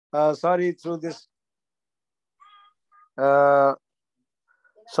sorry through this uh,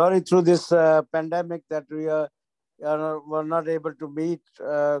 through this pandemic that were not able to meet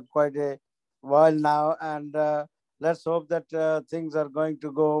quite a while now, and let's hope that things are going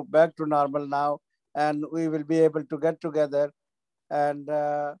to go back to normal now, and we will be able to get together, and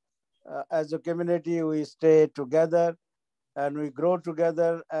as a community we stay together and we grow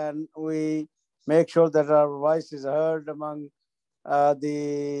together, and we make sure that our voice is heard among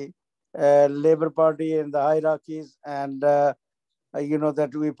the Labour Party and the hierarchies, and that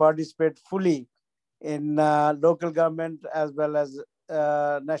we participate fully in local government as well as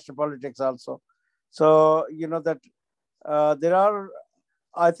national politics also. So that there are,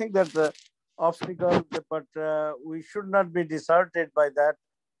 I think that the obstacles, but we should not be disheartened by that,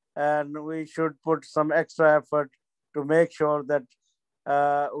 and we should put some extra effort to make sure that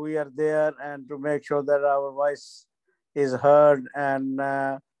we are there, and to make sure that our voice is heard, and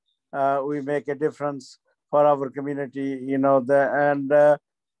we make a difference for our community. And I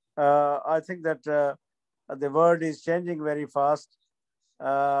think that the world is changing very fast,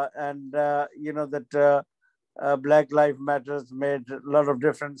 and that Black Lives Matters made a lot of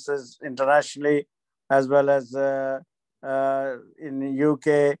differences internationally, as well as in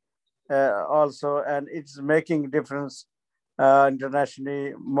UK also, and it's making difference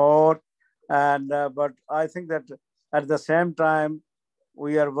internationally more. And but I think that at the same time,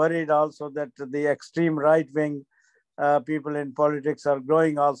 we are worried also that the extreme right wing people in politics are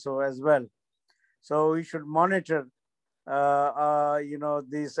growing also as well. So we should monitor,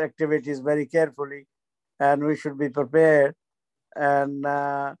 these activities very carefully, and we should be prepared, and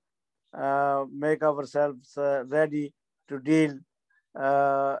make ourselves ready to deal.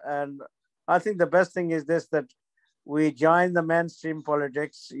 And I think the best thing is this, that we join the mainstream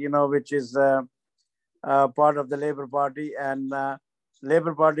politics, which is part of the Labour Party, and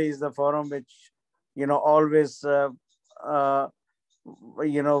Labour Party is the forum which, always,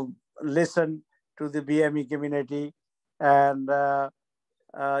 listen to the BME community, and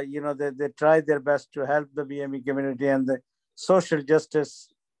they try their best to help the BME community, and the social justice,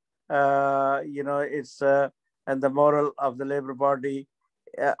 it's and the moral of the Labour Party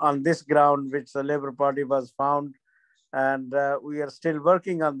on this ground, which the Labour Party was found, and we are still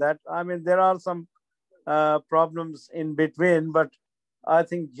working on that. I mean, there are some problems in between, but I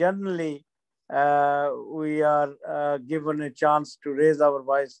think generally we are given a chance to raise our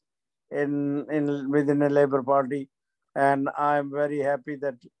voice within the Labour Party, and I'm very happy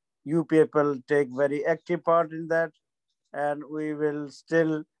that you people take very active part in that, and we will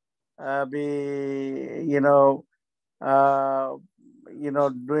still be,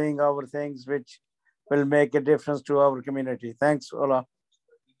 doing our things which will make a difference to our community. Thanks, Ola.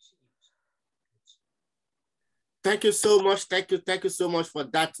 Thank you so much. Thank you so much for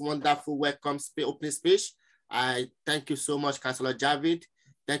that wonderful welcome opening speech. I thank you so much, Councillor Javid.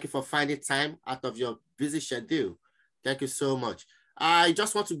 Thank you for finding time out of your busy schedule. Thank you so much. I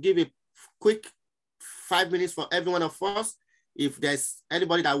just want to give a quick 5 minutes for every one of us. If there's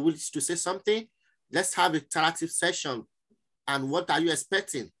anybody that wishes to say something, let's have an interactive session. And what are you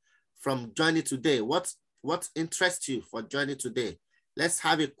expecting from joining today? What interests you for joining today? Let's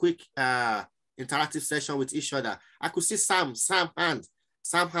have a quick interactive session with each other. I could see Sam hand.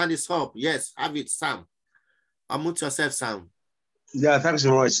 Sam hand is up. Yes, have it, Sam. Unmute yourself, Sam. Yeah, thanks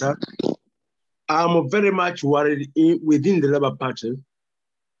very much, sir. I'm very much worried within the Labour Party.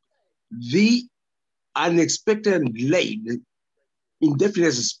 The unexpected delayed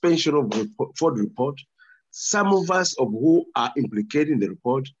indefinite suspension of for the report. Some of us of who are implicated in the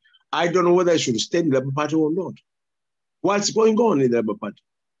report, I don't know whether I should stay in the Labour Party or not. What's going on in the Labour Party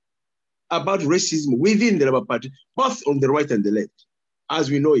about racism within the Labour Party, both on the right and the left,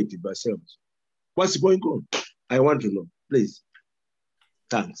 as we know it ourselves? What's going on? I want to know, please.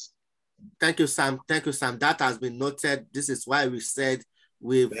 Thanks. Thank you, Sam. Thank you, Sam. That has been noted. This is why we said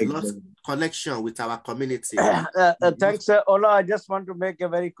we've lost connection with our community. Thanks, Ola. I just want to make a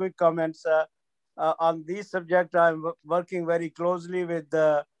very quick comment. On this subject, I'm working very closely with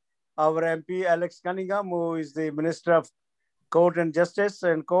our MP, Alex Cunningham, who is the Minister of Court and Justice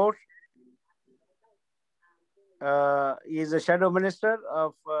and Court. He is a Shadow Minister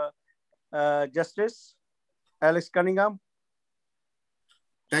of Justice, Alex Cunningham.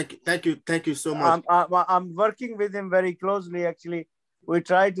 Thank you so much. I'm working with him very closely. Actually, we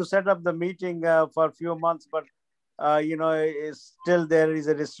tried to set up the meeting for a few months, but still there is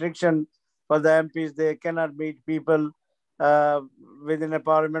a restriction for the MPs. They cannot meet people within a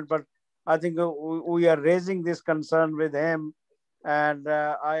parliament. But I think we are raising this concern with him, and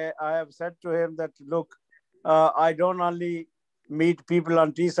I have said to him that, look, I don't only meet people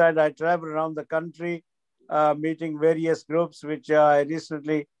on Teesside. I travel around the country, meeting various groups, which I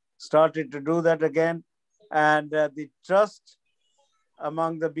recently started to do that again. And the trust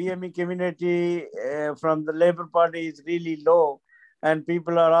among the BME community from the Labour Party is really low. And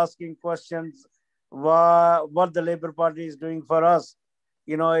people are asking questions, what the Labour Party is doing for us.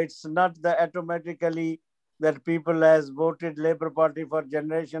 You know, it's not that automatically that people has voted Labour Party for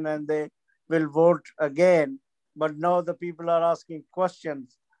generation and they will vote again. But now the people are asking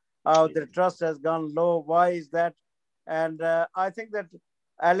questions. The trust has gone low. Why is that? And I think that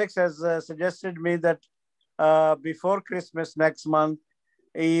Alex has suggested me that before Christmas next month,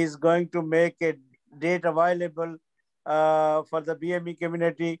 he is going to make a date available for the BME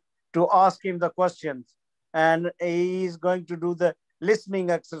community to ask him the questions. And he is going to do the listening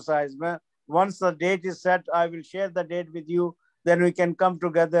exercise. Once the date is set, I will share the date with you. Then we can come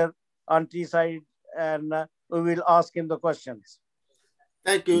together on Teesside and we will ask him the questions.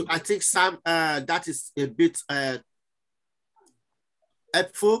 Thank you. I think, Sam, that is a bit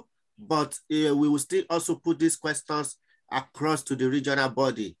helpful, but we will still also put these questions across to the regional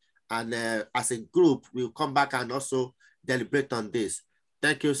body. And as a group, we'll come back and also deliberate on this.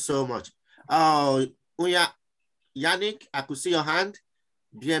 Thank you so much. Yannick, I could see your hand.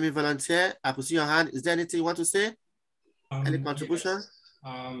 BME volunteer, I could see your hand. Is there anything you want to say? Any contribution? Yes.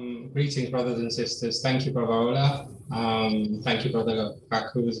 Greetings, brothers and sisters. Thank you, Brother Ola. Thank you, Brother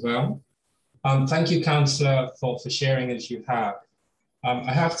Baku as well. Thank you, Councillor, for sharing as you have.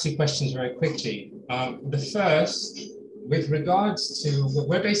 I have two questions very quickly. The first, with regards to,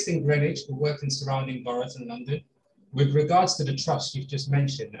 we're based in Greenwich, we work in surrounding boroughs in London. With regards to the trust you've just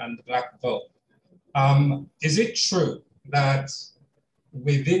mentioned and the black vote, is it true that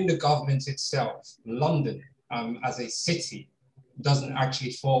within the government itself, London as a city doesn't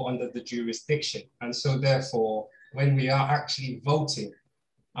actually fall under the jurisdiction? And so therefore, when we are actually voting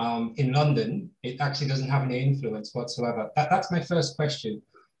in London, it actually doesn't have any influence whatsoever. That's my first question.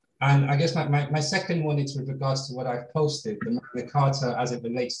 And I guess my second one is with regards to what I've posted, the Magna Carta as it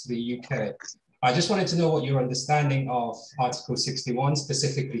relates to the UK. I just wanted to know what your understanding of Article 61,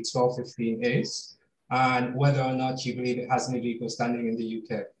 specifically 1215 is, and whether or not you believe it has any legal standing in the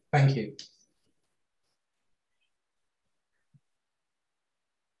UK. Thank you.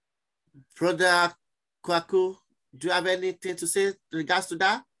 Brother Kwaku, do you have anything to say in regards to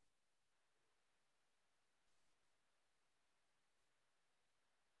that?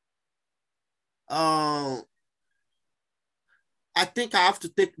 I think I have to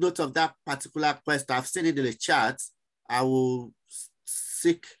take note of that particular question. I've seen it in the chat. I will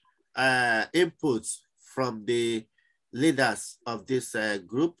seek input from the leaders of this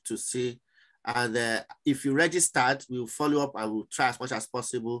group to see. And if you registered, we'll follow up and we'll try as much as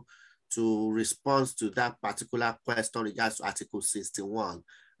possible to respond to that particular question in regards to Article 61.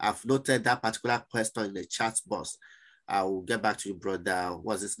 I've noted that particular question in the chat box. I will get back to you, brother.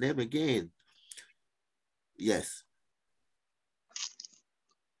 What's his name again? Yes.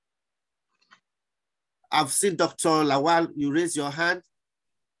 I've seen Dr. Lawal, you raise your hand.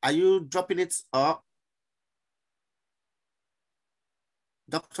 Are you dropping it up?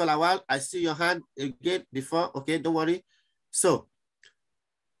 Dr. Lawal, I see your hand again before. Okay, don't worry. So,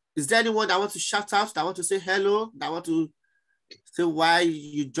 is there anyone that wants to shout out, that want to say hello, that want to say why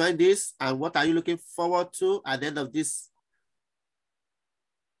you joined this and what are you looking forward to at the end of this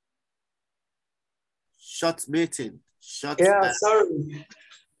short meeting? Sorry.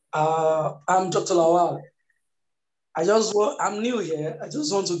 I'm Dr. Lawal. I'm new here. I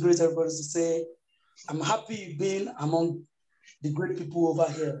just want to greet everybody to say I'm happy being among the great people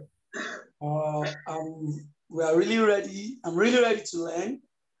over here. We are really ready. I'm really ready to learn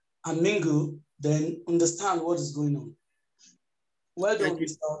and mingle, then understand what is going on. Well done,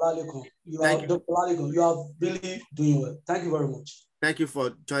 Mr. Olalekon. Dr. Olalekon, you are really doing well. Thank you very much. Thank you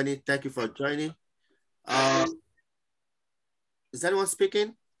for joining. Thank you for joining. Is anyone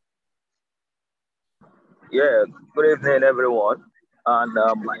speaking? Yeah, good evening, everyone. And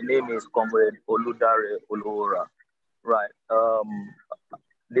my name is Comrade Oludare Oluora. Right.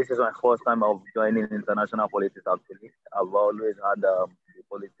 This is my first time of joining international politics, actually. I've always had the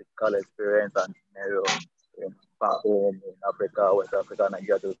political experience and scenario back home in Africa, West Africa,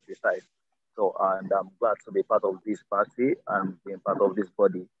 Nigeria to be precise. So, and I'm glad to be part of this party and being part of this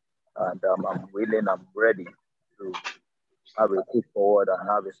body. And I'm willing, I'm ready to have a kick forward and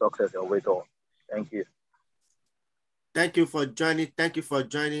have a success of it all. Thank you. Thank you for joining. Thank you for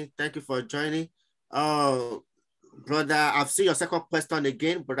joining. Thank you for joining. Brother, I've seen your second question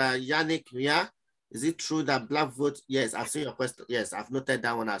again. Brother Yannick, yeah. Is it true that black vote? Yes, I've seen your question. Yes, I've noted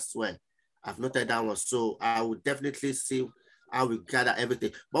that one as well. I've noted that one. So I will definitely see how we gather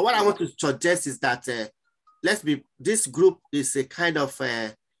everything. But what I want to suggest is that this group is a kind of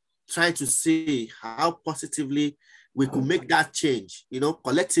trying to see how positively we could make that change, you know,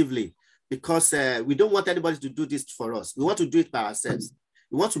 collectively, because we don't want anybody to do this for us. We want to do it by ourselves.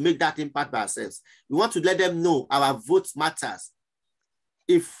 We want to make that impact by ourselves. We want to let them know our vote matters.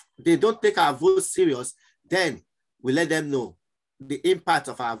 If they don't take our vote serious, then we let them know the impact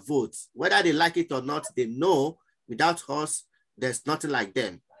of our votes. Whether they like it or not, they know without us, there's nothing like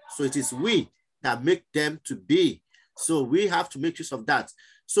them. So it is we that make them to be. So we have to make use of that.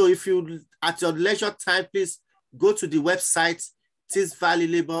 So if you, at your leisure time, please go to the website,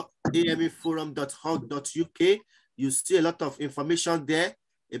 teesvalleylabour.ameforum.org.uk. You see a lot of information there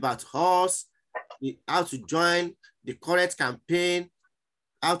about us, how to join the current campaign,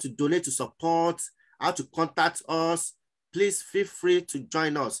 how to donate to support, how to contact us. Please feel free to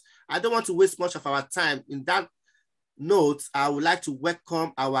join us. I don't want to waste much of our time. In that note, I would like to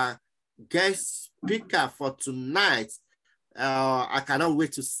welcome our guest speaker for tonight. I cannot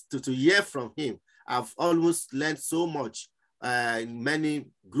wait to hear from him. I've almost learned so much in many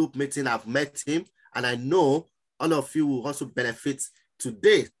group meetings. I've met him, and I know all of you will also benefit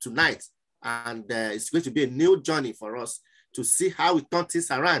tonight. And it's going to be a new journey for us to see how we turn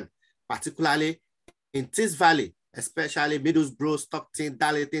things around, particularly in Tees Valley, especially Middlesbrough, Stockton,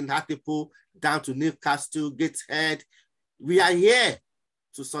 Darlington, Hartlepool, down to Newcastle, Gateshead. We are here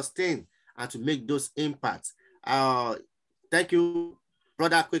to sustain and to make those impacts. Thank you,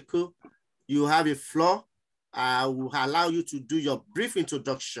 Brother Kweku. You have a floor. I will allow you to do your brief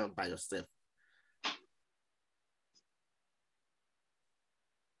introduction by yourself.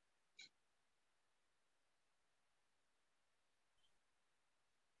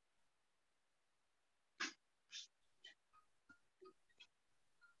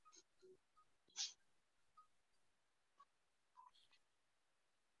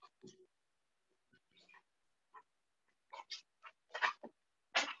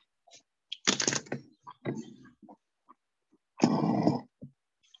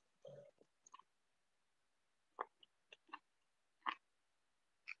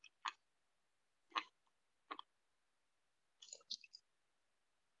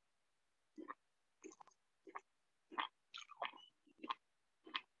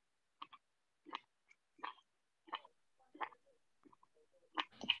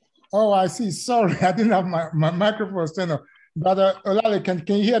 Oh, I see. Sorry, I didn't have my microphone turned on. Brother Olale, can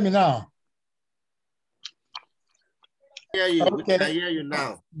you hear me now? Hear you. Okay. We can hear you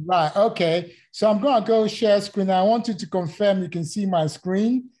now. Right, okay. So I'm going to go share screen. I want you to confirm you can see my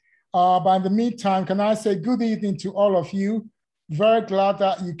screen. But in the meantime, can I say good evening to all of you? Very glad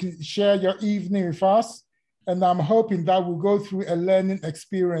that you can share your evening with us. And I'm hoping that we'll go through a learning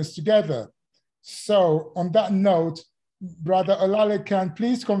experience together. So on that note, Brother Olale, can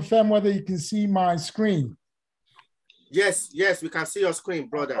please confirm whether you can see my screen? Yes, we can see your screen,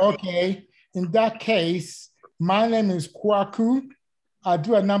 brother. Okay, in that case, my name is Kwaku. I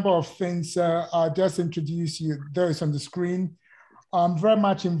do a number of things. I'll just introduce you, those on the screen. I'm very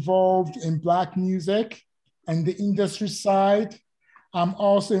much involved in Black music and the industry side. I'm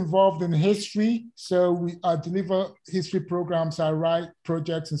also involved in history. So I deliver history programs, I write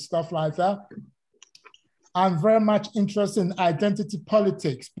projects and stuff like that. I'm very much interested in identity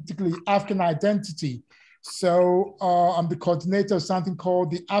politics, particularly African identity. So I'm the coordinator of something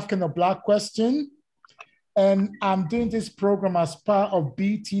called the African or Black Question. And I'm doing this program as part of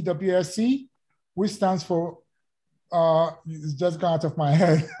BTWSC, which stands for, it's just gone out of my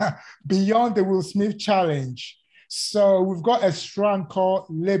head, Beyond the Will Smith Challenge. So we've got a strand called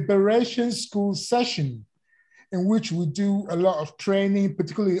Liberation School Session, in which we do a lot of training,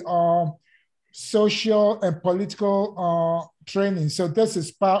 particularly social and political training. So this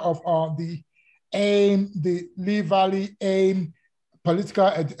is part of the AAME, the Lee Valley AAME Political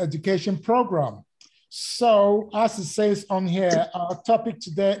Education Program. So as it says on here, our topic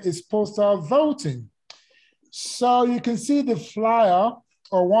today is postal voting. So you can see the flyer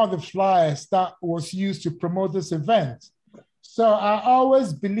or one of the flyers that was used to promote this event. So I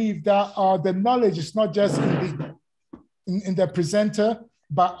always believe that the knowledge is not just in the presenter,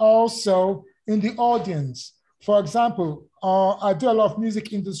 but also in the audience. For example, I do a lot of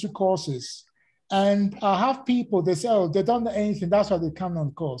music industry courses, and I have people, they say, oh, they don't know anything, that's why they come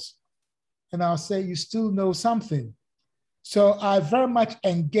on course. And I'll say, you still know something. So I very much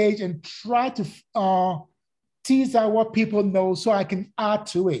engage and try to tease out what people know so I can add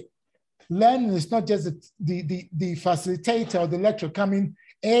to it. Learning is not just the facilitator or the lecturer coming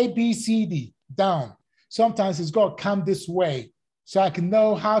A, B, C, D down. Sometimes it's got to come this way so I can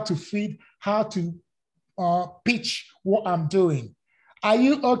know how to feed, how to pitch what I'm doing. Are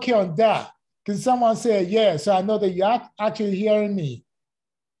you okay on that? Can someone say yes? So I know that you're actually hearing me.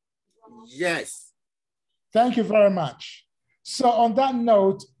 Yes. Thank you very much. So on that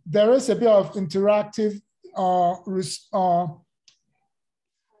note, there is a bit of interactive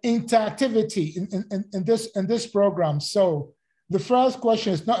interactivity in this program. So the first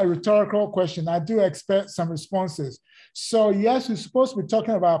question is not a rhetorical question. I do expect some responses. So yes, we're supposed to be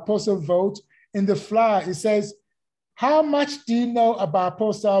talking about postal vote. In the flyer, it says, how much do you know about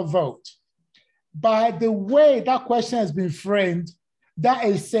postal vote? By the way that question has been framed, that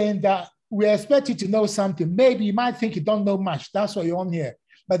is saying that we expect you to know something. Maybe you might think you don't know much. That's why you're on here.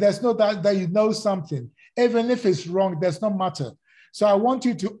 But there's no doubt that you know something. Even if it's wrong, there's no matter. So I want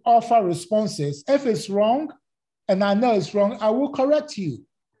you to offer responses. If it's wrong, and I know it's wrong, I will correct you.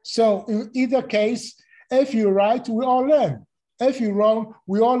 So in either case, if you're right, we all learn. If you're wrong,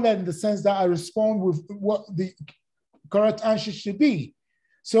 we all learn in the sense that I respond with what the correct answer should be.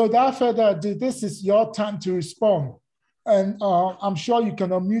 So without further ado, this is your time to respond. And I'm sure you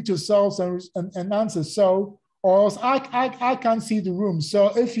can unmute yourselves and answer. So, or else I can't see the room.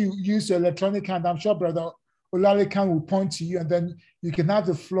 So if you use your electronic hand, I'm sure Brother Olalekan will point to you and then you can have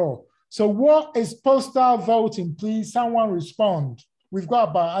the floor. So what is postal voting, please? Someone respond. We've got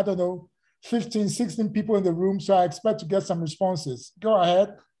about, I don't know, 15, 16 people in the room, so I expect to get some responses. Go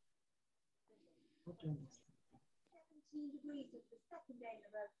ahead. Okay.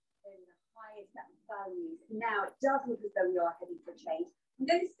 Values. Now it does look as though we are heading for change. I'm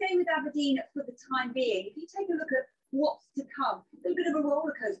going to stay with Aberdeen for the time being. If you take a look at what's to come, a little bit of a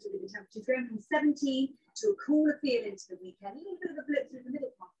roller coaster with the temperatures going from 17 to a cooler feel into the weekend, a little bit of a blip through the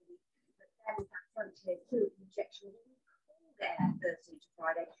middle part of the week, but then that frontier fluid injection of cold air Thursday to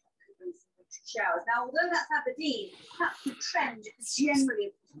Friday could bring some winter showers. Now, although that's Aberdeen, that's the trend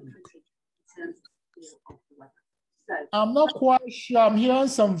generally across the country in terms of the feel of the weather. So I'm not quite sure. I'm hearing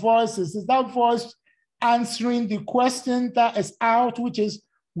some voices. Is that voice answering the question that is out, which is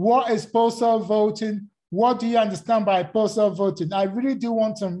what is postal voting? What do you understand by postal voting? I really do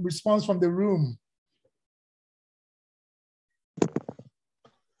want some response from the room.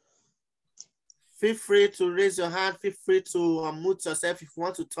 Feel free to raise your hand. Feel free to unmute yourself if you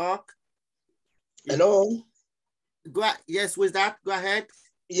want to talk. Hello. Go ahead. Yes, with that, go ahead.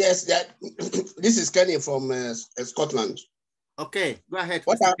 Yes, this is Kenny from Scotland. Okay, go ahead,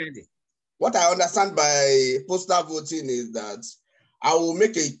 Kenny. What I understand by postal voting is that I will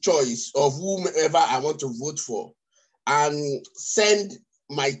make a choice of whomever I want to vote for and send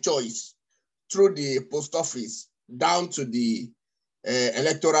my choice through the post office down to the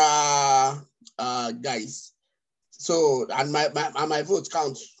electoral guys. So, and my vote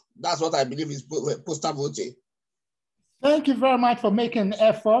counts. That's what I believe is postal voting. Thank you very much for making an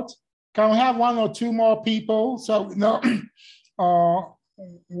effort. Can we have one or two more people so we know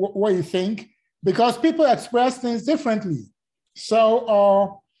what you think? Because people express things differently.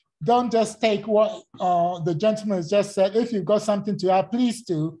 So don't just take what the gentleman has just said. If you've got something to add, please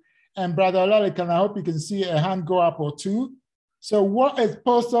do. And Brother Olalekan, I hope you can see a hand go up or two. So what is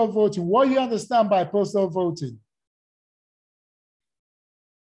postal voting? What do you understand by postal voting?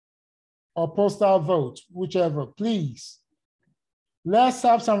 Or postal vote, whichever, please. Let's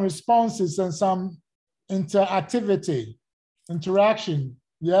have some responses and some interaction.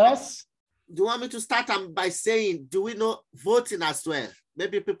 Yes? Do you want me to start by saying, do we know voting as well?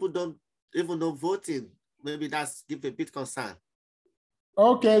 Maybe people don't even know voting. Maybe that's give a bit concern.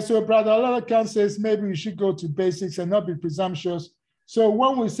 Okay, so Brother Olalekan says maybe we should go to basics and not be presumptuous. So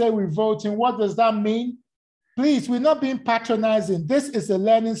when we say we're voting, what does that mean? Please, we're not being patronizing. This is a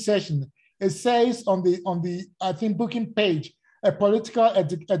learning session. It says on the I think booking page, a political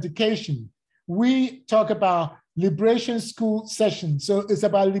education. We talk about liberation school session. So it's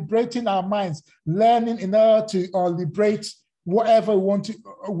about liberating our minds, learning in order to liberate whatever we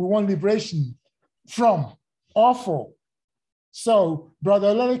want liberation from or for. So Brother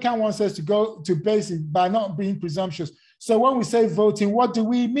Olalekan wants us to go to basic by not being presumptuous. So when we say voting, what do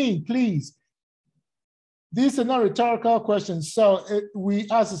we mean, please? These are not rhetorical questions. So we,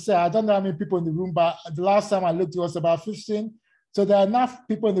 as I said, I don't know how many people in the room, but the last time I looked, it was about 15. So there are enough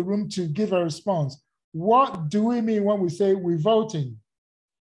people in the room to give a response. What do we mean when we say we're voting?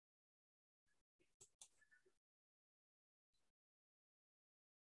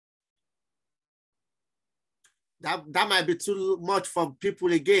 That might be too much for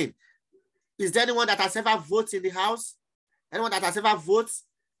people again. Is there anyone that has ever voted in the House? Anyone that has ever voted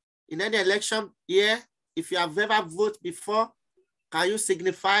in any election here? If you have ever voted before, can you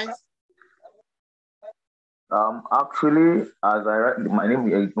signify? Actually, as I write, my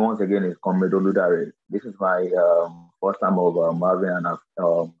name once again is Comrade Oludare. This is my first time of having an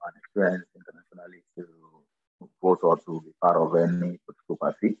experience internationally to vote or to be part of any political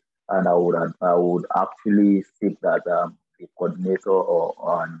party. And I would actually seek that the coordinator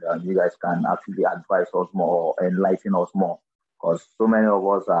and you guys can actually advise us more or enlighten us more, because so many of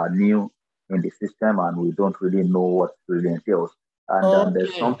us are new in the system and we don't really know what it really entails. And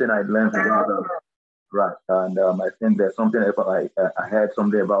there's something I learned about. Right, and I think there's something about, I heard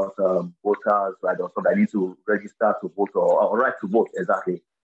something about voters, right, or something I need to register to vote or right to vote, exactly.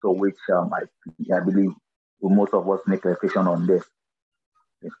 So which I believe most of us make clarification on this.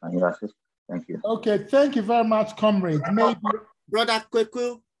 Yes, can you assist? Thank you. Okay, thank you very much, comrade. Maybe... Brother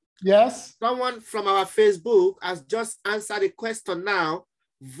Kweku. Yes? Someone from our Facebook has just answered the question now.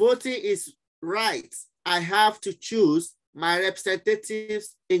 Voting is right. I have to choose my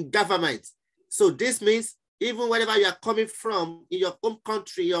representatives in government. So this means even wherever you are coming from in your home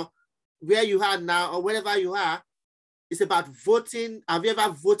country or where you are now or wherever you are, it's about voting. Have you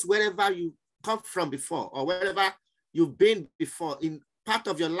ever voted wherever you come from before or wherever you've been before in part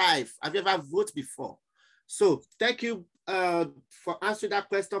of your life? Have you ever voted before? So thank you for answering that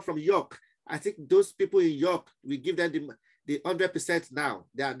question from York. I think those people in York, we give them the 100% now.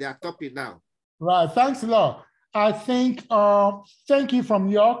 They are topping now. Right, thanks a lot. I think, thank you from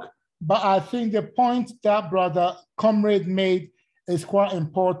York. But I think the point that brother comrade made is quite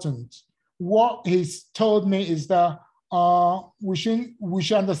important. What he's told me is that we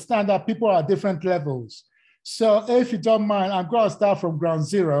should understand that people are at different levels. So if you don't mind, I'm going to start from ground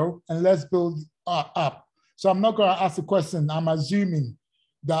zero and let's build up. So I'm not going to ask the question. I'm assuming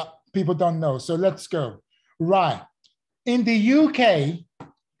that people don't know. So let's go. Right. In the UK,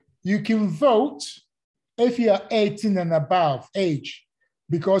 you can vote if you're 18 and above age,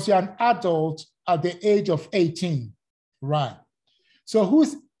 because you're an adult at the age of 18, right? So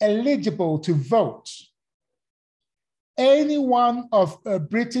who's eligible to vote? Anyone of a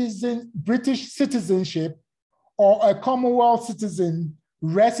British citizenship or a Commonwealth citizen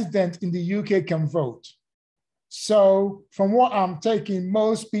resident in the UK can vote. So from what I'm taking,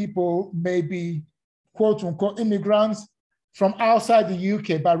 most people may be quote unquote immigrants from outside the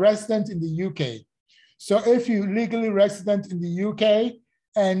UK, but resident in the UK. So if you're legally resident in the UK,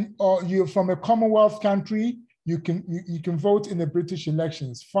 and or you're from a Commonwealth country, you can vote in the British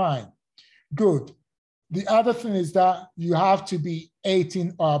elections. Fine, good. The other thing is that you have to be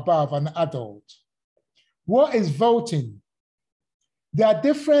 18 or above, an adult. What is voting? There are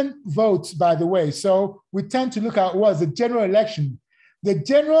different votes, by the way. So we tend to look at what is the general election. The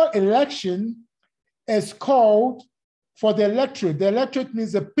general election is called for the electorate. The electorate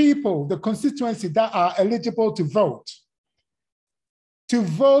means the people, the constituency that are eligible to vote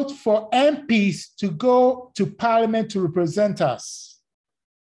for MPs to go to Parliament to represent us.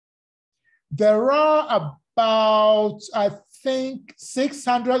 There are about, I think,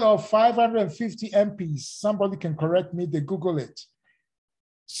 600 or 550 MPs. Somebody can correct me, they Google it.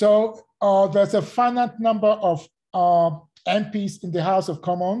 So there's a finite number of MPs in the House of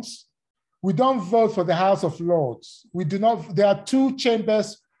Commons. We don't vote for the House of Lords. We do not, there are two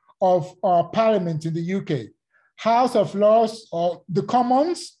chambers of Parliament in the UK. House of Lords, or the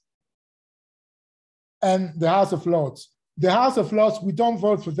Commons, and the House of Lords. The House of Lords, we don't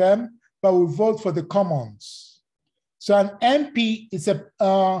vote for them, but we vote for the Commons. So an MP is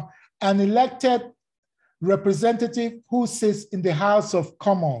an elected representative who sits in the House of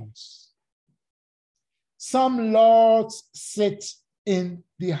Commons. Some lords sit in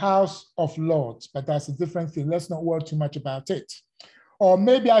the House of Lords, but that's a different thing. Let's not worry too much about it. Or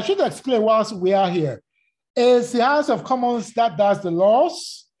maybe I should explain whilst we are here. It's the House of Commons that does the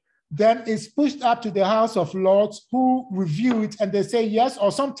laws, then it's pushed up to the House of Lords who review it and they say yes,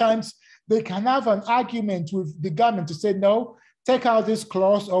 or sometimes they can have an argument with the government to say no, take out this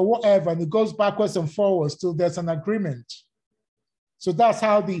clause or whatever, and it goes backwards and forwards till there's an agreement. So that's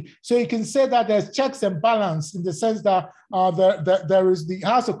how so you can say that there's checks and balance in the sense that there is the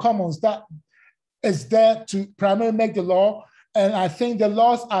House of Commons that is there to primarily make the law, and I think the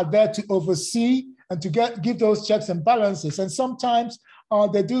laws are there to oversee and to give those checks and balances. And sometimes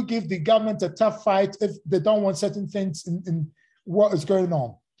they do give the government a tough fight if they don't want certain things in what is going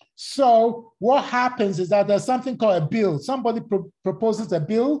on. So what happens is that there's something called a bill. Somebody proposes a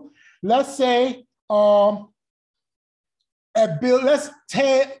bill. Let's say a bill, let's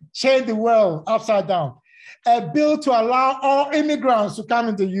change the world upside down. A bill to allow all immigrants to come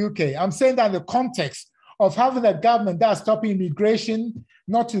into the UK. I'm saying that in the context of having a government that's stopping immigration,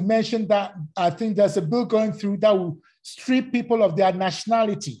 not to mention that I think there's a bill going through that will strip people of their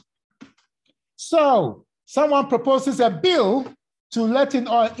nationality. So someone proposes a bill to let in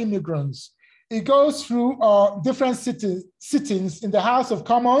all immigrants. It goes through different sittings in the House of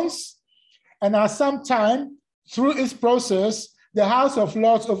Commons, and at some time, through its process, the House of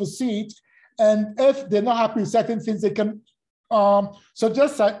Lords oversee it, and if they're not happy with certain things, they can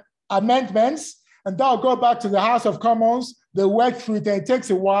suggest amendments, and that'll go back to the House of Commons. They work through it, and it takes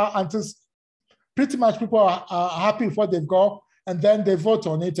a while until pretty much people are happy with what they've got, and then they vote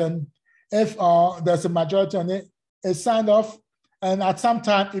on it, and if there's a majority on it, it's signed off, and at some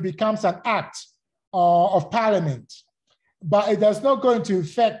time it becomes an act of parliament. But it does not go into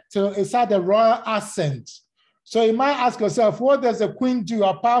effect till it's at the royal assent. So you might ask yourself, what does the Queen do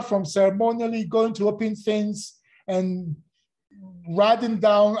apart from ceremonially going to open things and riding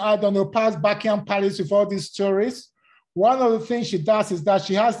down, I don't know, past Buckingham Palace with all these tourists? One of the things she does is that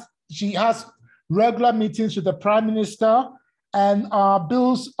she has regular meetings with the Prime Minister, and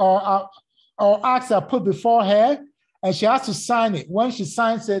bills or acts are put before her, and she has to sign it. When she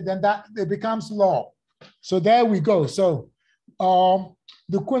signs it, then it becomes law. So there we go. So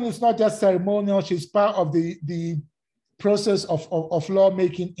the Queen is not just ceremonial, she's part of the process of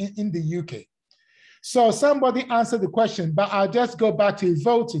lawmaking in the UK. So somebody answered the question, but I'll just go back to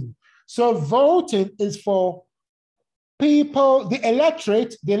voting. So voting is for people, the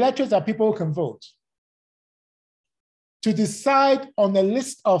electorate are people who can vote, to decide on a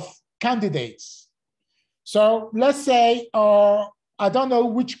list of candidates. So let's say, I don't know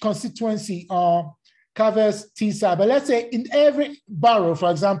which constituency covers Teesside, but let's say in every borough,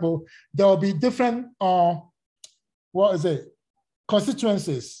 for example, there will be different,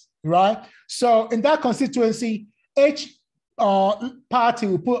 constituencies, right? So in that constituency, each party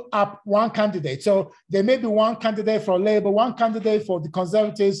will put up one candidate. So there may be one candidate for Labour, one candidate for the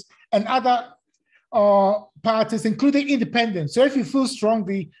Conservatives, and other parties, including independents. So if you feel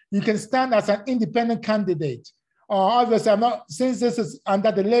strongly, you can stand as an independent candidate. Obviously, since this is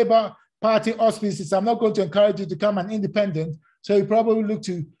under the Labour Party auspices, I'm not going to encourage you to become an independent. So you probably look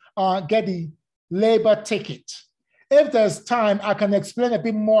to get the Labour ticket. If there's time, I can explain a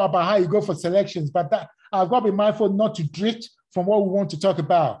bit more about how you go for selections, but I've got to be mindful not to drift from what we want to talk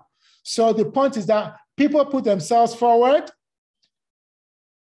about. So the point is that people put themselves forward,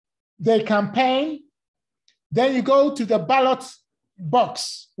 they campaign, then you go to the ballot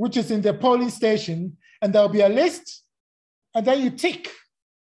box, which is in the polling station, and there'll be a list, and then you tick.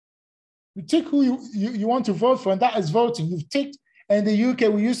 You tick who you want to vote for, and that is voting. You've ticked, and in the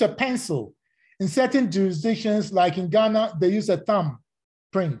UK, we use a pencil. In certain jurisdictions, like in Ghana, they use a thumb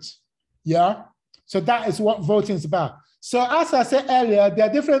print, yeah? So that is what voting is about. So as I said earlier, there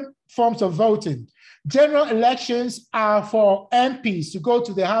are different forms of voting. General elections are for MPs to go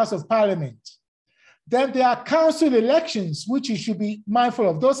to the House of Parliament. Then there are council elections, which you should be mindful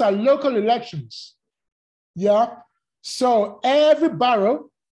of. Those are local elections, yeah? So every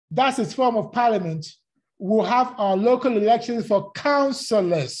borough, that's its form of parliament, will have our local elections for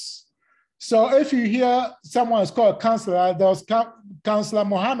councillors. So if you hear someone is called a councillor, there was Councillor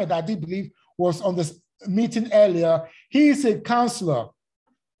Mohammed, I do believe, was on this meeting earlier. He is a councillor,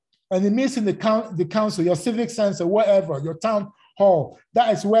 and it means in the council, your civic centre, wherever, your town hall,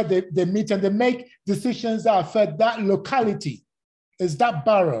 that is where they meet and they make decisions that affect that locality, is that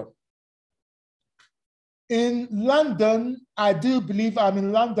borough. In London, I do believe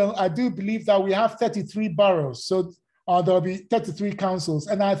that we have 33 boroughs. So there'll be 33 councils.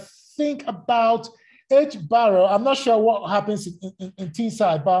 And I think about each borough, I'm not sure what happens in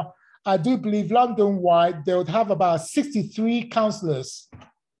Teesside, but I do believe London-wide, they would have about 63 councillors.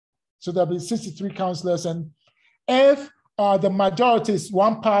 So there'll be 63 councillors. And if the majority is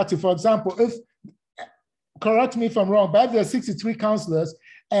one party, for example, correct me if I'm wrong, but if there are 63 councillors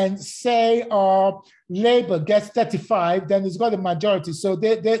and say Labour gets 35, then it's got a majority. So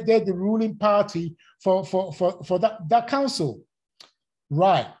they're the ruling party for that council.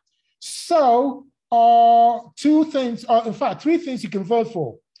 Right. So three things you can vote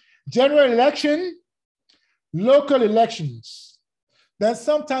for. General election, local elections. Then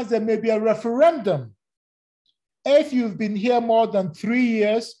sometimes there may be a referendum. If you've been here more than 3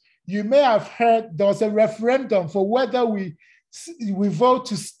 years, you may have heard there was a referendum for whether we vote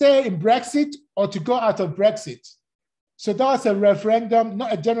to stay in Brexit or to go out of Brexit. So that was a referendum,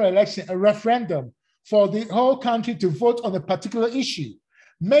 not a general election, a referendum for the whole country to vote on a particular issue.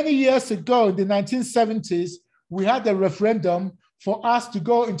 Many years ago, in the 1970s, we had a referendum for us to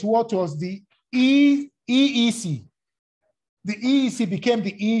go into what was the EEC. The EEC became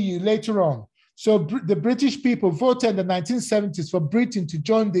the EU later on. So the British people voted in the 1970s for Britain to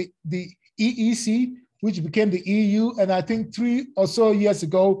join the EEC, which became the EU. And I think 3 or so years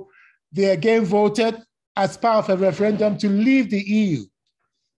ago, they again voted as part of a referendum to leave the EU.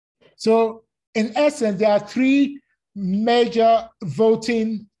 So in essence, there are three major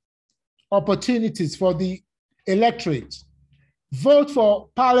voting opportunities for the electorate. Vote for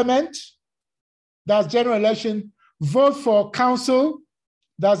parliament, that's general election, vote for council,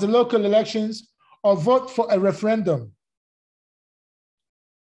 that's the local elections, or vote for a referendum.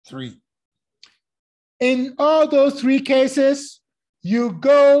 Three. In all those three cases, you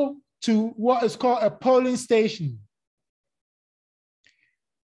go to what is called a polling station.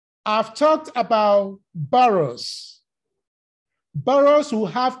 I've talked about boroughs. Boroughs will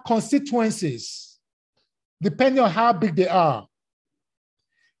have constituencies, depending on how big they are.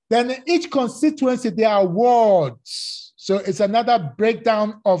 Then in each constituency, there are wards. So it's another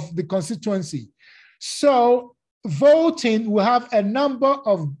breakdown of the constituency. So voting will have a number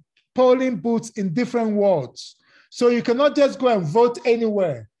of polling booths in different wards. So you cannot just go and vote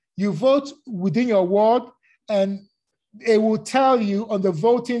anywhere. You vote within your ward, and it will tell you on the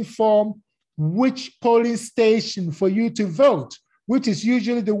voting form which polling station for you to vote, which is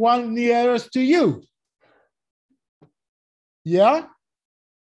usually the one nearest to you. Yeah?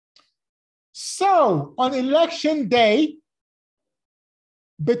 So on election day,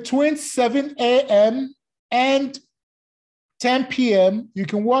 between 7 a.m. and 10 p.m., you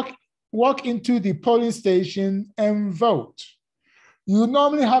can walk into the polling station and vote. You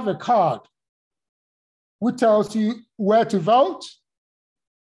normally have a card which tells you where to vote,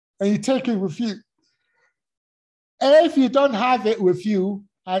 and you take it with you. If you don't have it with you,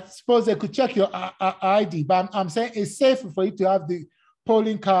 I suppose they could check your ID, but I'm saying it's safer for you to have the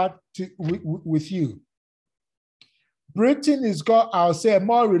polling card with you. Britain has got, I'll say, a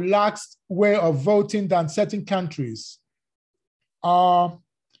more relaxed way of voting than certain countries.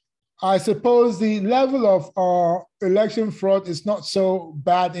 I suppose the level of election fraud is not so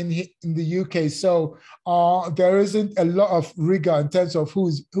bad in the UK, so there isn't a lot of rigor in terms of who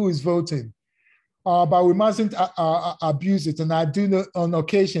is voting. But we mustn't abuse it, and I do know on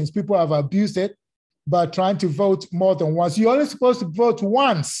occasions people have abused it by trying to vote more than once. You're only supposed to vote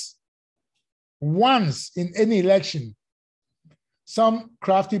once in any election. Some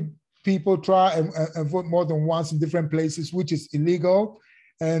crafty people try and vote more than once in different places, which is illegal.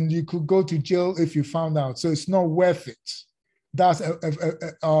 And you could go to jail if you found out. So it's not worth it. That's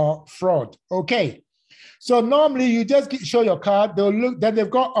a fraud. Okay. So normally you just show your card. They'll look, then they've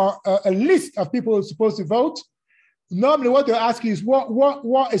got a list of people who are supposed to vote. Normally what they'll ask you is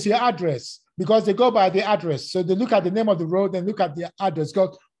what is your address? Because they go by the address. So they look at the name of the road and look at the address.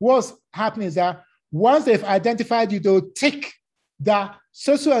 Because what's happening is that once they've identified you, they'll tick that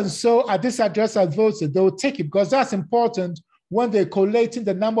so and so at this address has voted. They'll take it because that's important when they're collating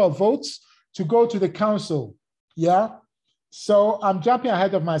the number of votes to go to the council. Yeah. So I'm jumping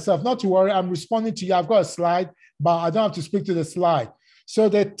ahead of myself. Not to worry, I'm responding to you. I've got a slide, but I don't have to speak to the slide. So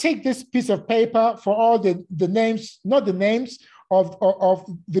they take this piece of paper for all the names, not the names of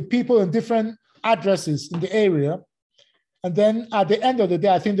the people in different addresses in the area. And then at the end of the day,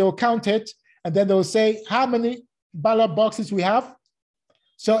 I think they'll count it, and then they'll say how many ballot boxes we have.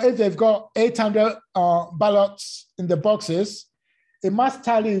 So if they've got 800 ballots in the boxes, it must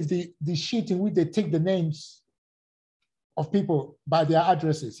tally the sheet in which they take the names of people by their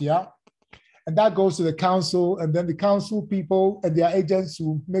addresses, yeah? And that goes to the council, and then the council people and their agents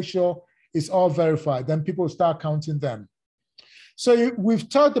will make sure it's all verified. Then people start counting them. So we've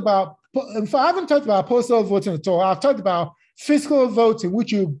talked about, in fact, I haven't talked about postal voting at all. I've talked about physical voting,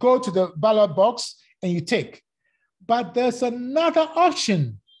 which you go to the ballot box and you take. But there's another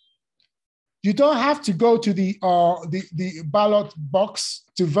option. You don't have to go to the ballot box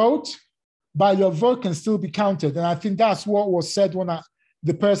to vote, but your vote can still be counted. And I think that's what was said when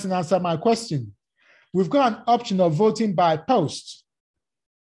the person answered my question. We've got an option of voting by post.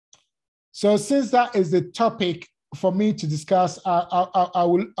 So since that is the topic for me to discuss,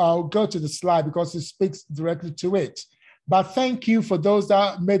 I'll go to the slide because it speaks directly to it. But thank you for those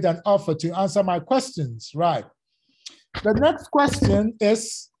that made an offer to answer my questions, right? The next question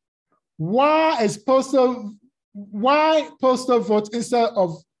is, why postal vote instead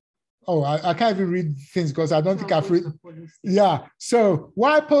of, I can't even read things because I don't think I've read. Yeah, so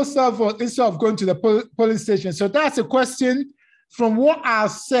why postal vote instead of going to the polling station? So that's a question from what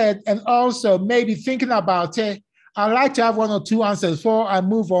I've said, and also maybe thinking about it. I'd like to have one or two answers before I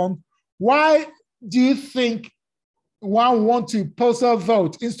move on. Why do you think one want to postal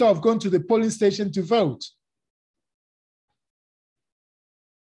vote instead of going to the polling station to vote?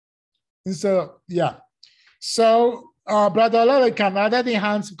 Yeah. So, Brother Olalekan, I had the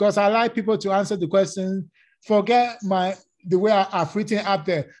hands because I like people to answer the question. Forget the way I've written up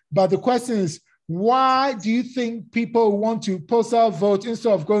there. But the question is, why do you think people want to postal vote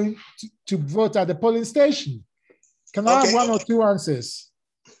instead of going to vote at the polling station? Can I have one or two answers?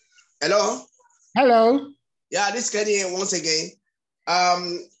 Hello? Hello? Yeah, this is Kenny once again.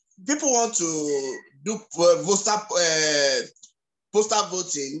 People want to do postal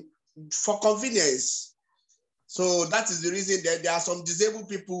voting for convenience. So that is the reason that there are some disabled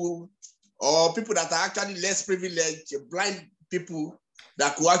people or people that are actually less privileged, blind people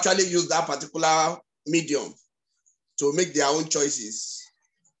that could actually use that particular medium to make their own choices.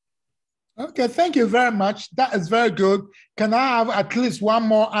 Okay, thank you very much. That is very good. Can I have at least one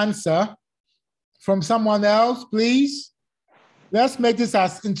more answer from someone else, please? Let's make this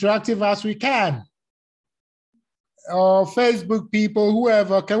as interactive as we can. Or Facebook people,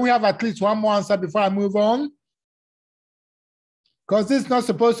 whoever, can we have at least one more answer before I move on? Because this is not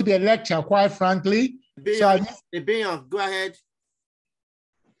supposed to be a lecture, quite frankly. Bion, go ahead.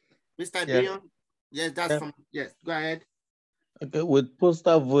 Mr. Bion, yes, that's from, yes, go ahead. Okay, with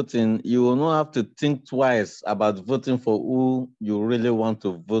postal voting, you will not have to think twice about voting for who you really want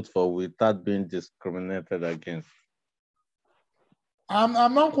to vote for without being discriminated against. I'm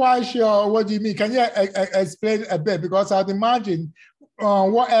not quite sure what you mean. Can you explain a bit? Because I'd imagine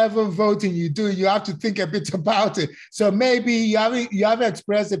whatever voting you do, you have to think a bit about it. So maybe you haven't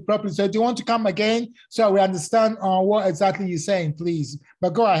expressed it properly. So do you want to come again so we understand what exactly you're saying, please?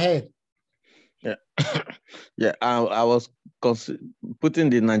 But go ahead. Yeah, yeah. I was putting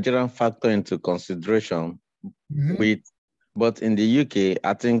the Nigerian factor into consideration. But in the UK,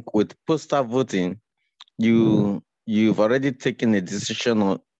 I think with postal voting, you've already taken a decision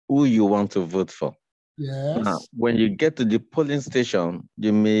on who you want to vote for. Yes. Now, when you get to the polling station,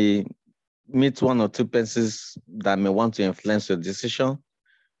 you may meet one or two persons that may want to influence your decision,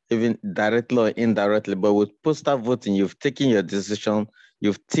 even directly or indirectly. But with postal voting, you've taken your decision,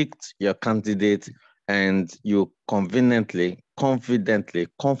 you've ticked your candidate, and you conveniently, confidently,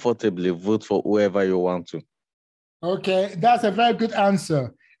 comfortably vote for whoever you want to. Okay, that's a very good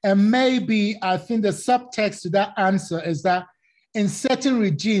answer. And maybe I think the subtext to that answer is that in certain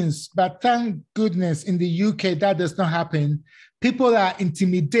regimes, but thank goodness in the UK that does not happen, people are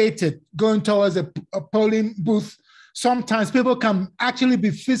intimidated going towards a polling booth. Sometimes people can actually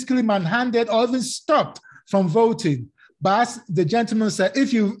be physically manhandled or even stopped from voting. But as the gentleman said,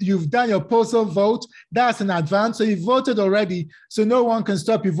 if you've done your postal vote, that's in advance. So you voted already, so no one can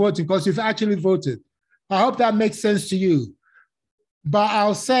stop you voting because you've actually voted. I hope that makes sense to you. But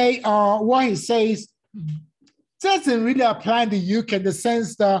I'll say what he says doesn't really apply in the UK in the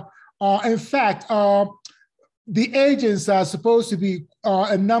sense that, in fact, the agents are supposed to be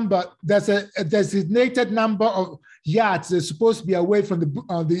a number, there's a designated number of yards they're supposed to be away from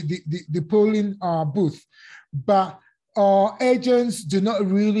the polling booth. But agents do not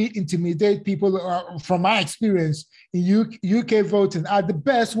really intimidate people, from my experience in UK voting. At the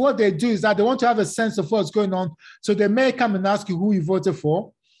best, what they do is that they want to have a sense of what's going on. So they may come and ask you who you voted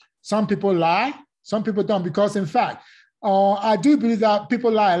for. Some people lie, some people don't, because in fact, I do believe that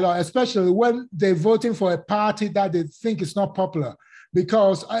people lie a lot, especially when they're voting for a party that they think is not popular.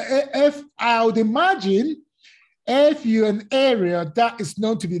 Because if I would imagine, if you're in an area that is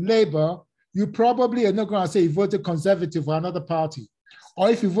known to be Labour, you probably are not going to say you voted Conservative for another party. Or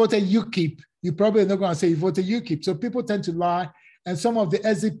if you voted UKIP, you probably are not going to say you voted UKIP. So people tend to lie, and some of the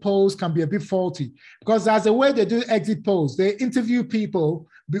exit polls can be a bit faulty. Because as the way they do exit polls, they interview people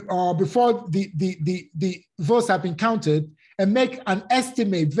before the votes have been counted and make an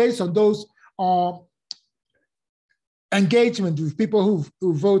estimate based on those engagement with people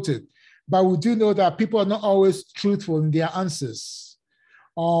who voted. But we do know that people are not always truthful in their answers.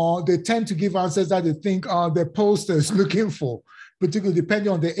 They tend to give answers that they think the pollster is looking for, particularly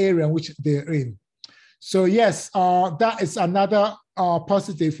depending on the area in which they're in. So yes, that is another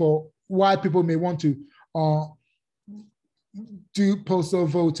positive for why people may want to do postal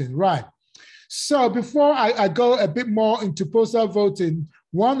voting, right? So before I go a bit more into postal voting,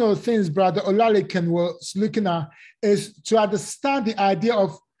 one of the things Brother Olalekan was looking at is to understand the idea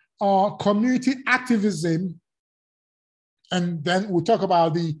of community activism, and then we'll talk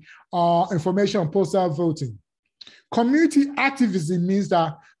about the information on postal voting. Community activism means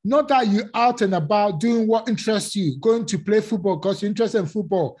that not that you're out and about doing what interests you, going to play football because you're interested in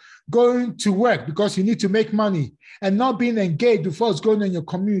football, going to work because you need to make money, and not being engaged with what's going on in your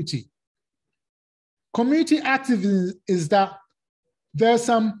community. Community activism is that there's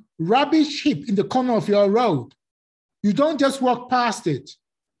some rubbish heap in the corner of your road. You don't just walk past it.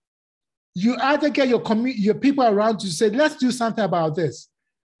 You either get your people around to say, let's do something about this.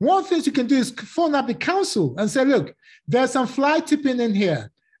 One thing you can do is phone up the council and say, look, there's some fly tipping in here.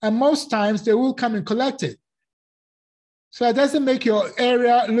 And most times they will come and collect it. So it doesn't make your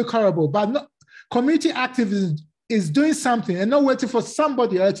area look horrible, but no, community activism is doing something and not waiting for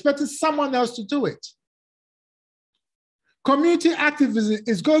somebody or expecting someone else to do it. Community activism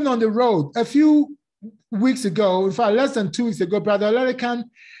is going on the road. A few weeks ago, in fact, less than 2 weeks ago, Brother Olalekan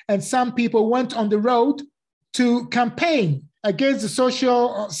and some people went on the road to campaign against the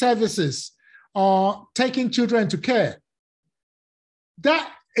social services or taking children to care.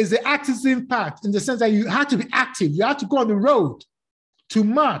 That is the activism part, in the sense that you have to be active. You have to go on the road to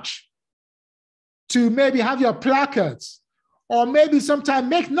march, to maybe have your placards, or maybe sometimes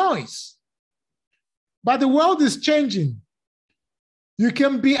make noise. But the world is changing. You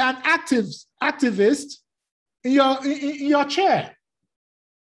can be an activist in your chair.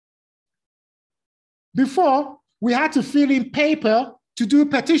 Before, we had to fill in paper to do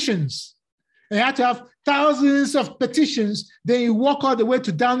petitions. You had to have thousands of petitions, then you walk all the way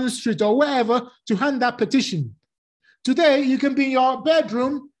to Downing Street or wherever to hand that petition. Today, you can be in your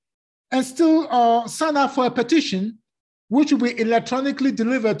bedroom and still sign up for a petition, which will be electronically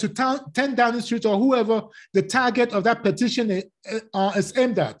delivered to 10 Downing Street or whoever the target of that petition is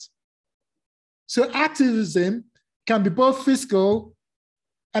aimed at. So activism can be both physical,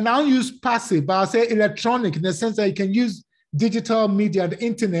 and I'll use passive, but I'll say electronic, in the sense that you can use digital media, the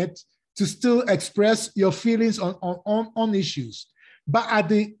internet, to still express your feelings on issues. But at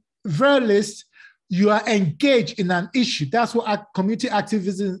the very least, you are engaged in an issue. That's what community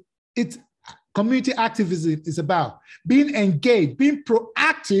activism is about. Being engaged, being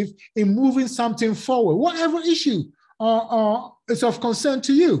proactive in moving something forward, whatever issue is of concern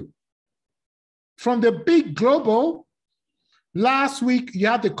to you. From the big global, last week you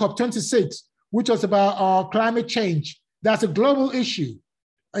had the COP26, which was about climate change. That's a global issue.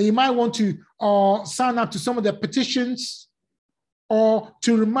 And you might want to sign up to some of the petitions or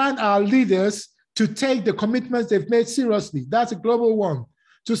to remind our leaders to take the commitments they've made seriously. That's a global one.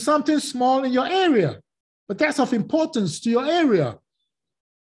 To something small in your area, but that's of importance to your area.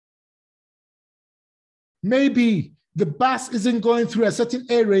 Maybe the bus isn't going through a certain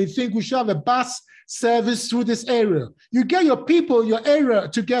area. You think we should have a bus service through this area. You get your people, your area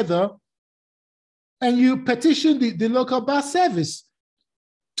together, and you petition the local bus service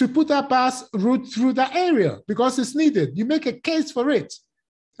to put that bus route through that area because it's needed. You make a case for it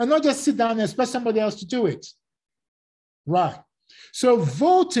and not just sit down and expect somebody else to do it. Right. So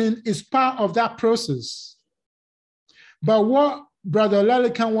voting is part of that process. But what Brother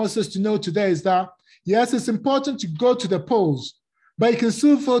Olalekan wants us to know today is that, yes, it's important to go to the polls, but you can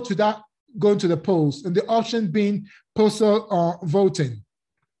still vote without going to the polls, and the option being postal voting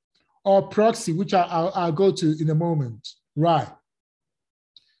or proxy, which I'll go to in a moment. Right.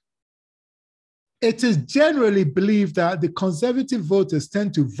 It is generally believed that the conservative voters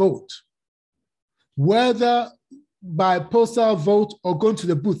tend to vote, whether by postal vote or going to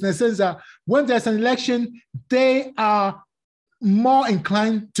the booth, in the sense that when there's an election, they are more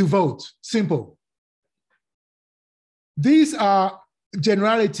inclined to vote. Simple. These are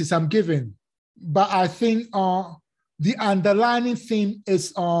generalities I'm giving, but I think the underlying theme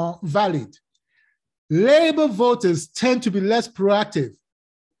is valid. Labour voters tend to be less proactive,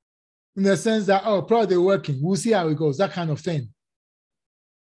 in the sense that, oh, probably they're working, we'll see how it goes, that kind of thing.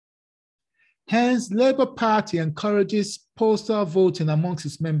 Hence, Labour Party encourages postal voting amongst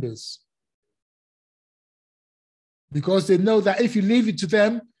its members because they know that if you leave it to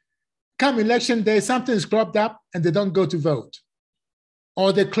them, come election day, something is cropped up and they don't go to vote.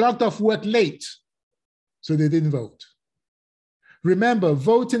 Or they clocked off work late, so they didn't vote. Remember,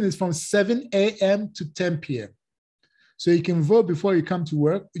 voting is from 7 a.m. to 10 p.m. So you can vote before you come to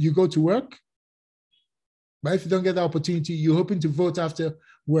work, you go to work. But if you don't get the opportunity, you're hoping to vote after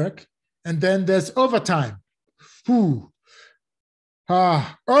work. And then there's overtime.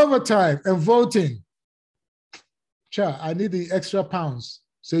 Overtime and voting. Sure, I need the extra pounds.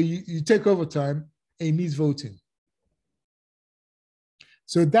 So you take overtime and it means voting.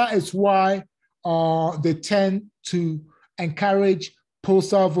 So that is why they tend to encourage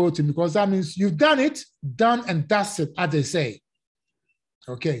postal voting, because that means you've done it, done and dusted, as they say.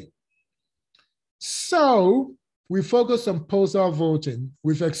 Okay. So we focus on postal voting.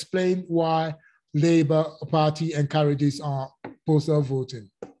 We've explained why Labour Party encourages postal voting.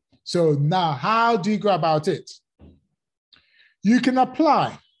 So now, how do you go about it? You can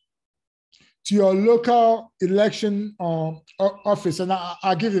apply to your local election office, and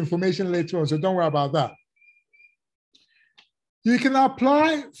I'll give information later on, so don't worry about that. You can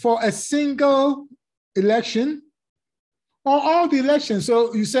apply for a single election or all the elections.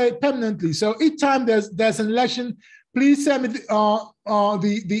 So you say permanently. So each time there's an election, please send me postal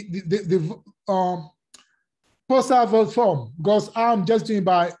vote form, because I'm just doing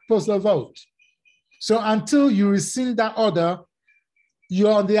by postal vote. So until you rescind that order,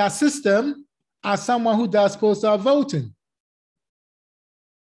 you're on their system as someone who does postal voting.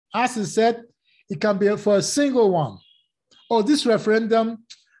 As I said, it can be for a single one. Oh, this referendum,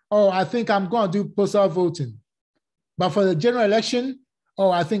 oh, I think I'm going to do postal voting. But for the general election,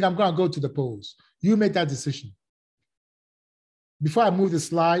 oh, I think I'm going to go to the polls. You make that decision. Before I move the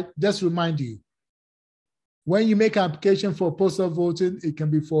slide, just remind you, when you make an application for postal voting, it can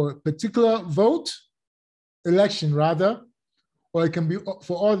be for a particular vote, election rather, or it can be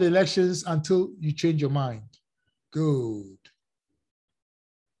for all the elections until you change your mind. Good.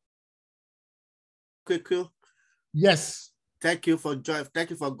 Quick. Yes. Thank you for joining.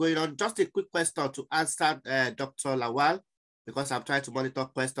 Thank you for going on. Just a quick question to answer Dr. Lawal, because I'm trying to monitor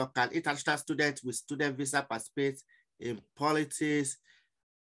question. Can international students with student visa participate in politics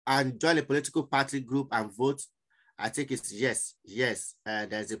and join a political party group and vote? I think it's yes. Yes.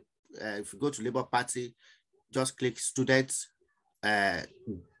 There's a if you go to Labour Party, just click students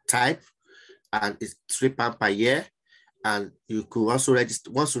type, and it's £3 per year. And you could also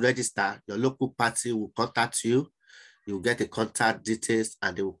register. Once you register, your local party will contact you. You get the contact details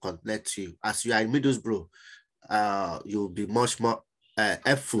and they will connect you. As you are in Middlesbrough, you'll be much more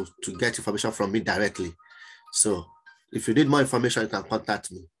helpful to get information from me directly. So if you need more information, you can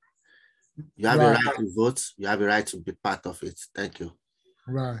contact me. You have a right to vote. You have a right to be part of it. Thank you.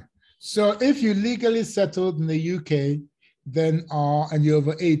 Right. So if you legally settled in the UK, then and you're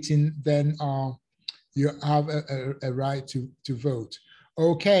over 18, then you have a right to vote.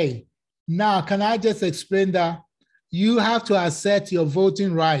 Okay. Now, can I just explain that you have to assert your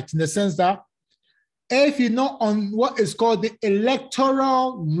voting right in the sense that if you're not on what is called the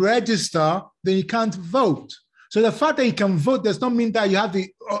electoral register, then you can't vote. So the fact that you can vote does not mean that you have the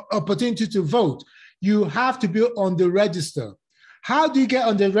opportunity to vote. You have to be on the register. How do you get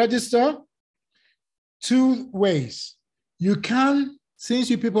on the register? Two ways. You can, since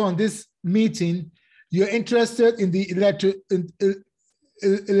you people on this meeting, you're interested in the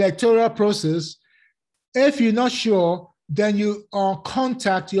electoral process. If you're not sure, then you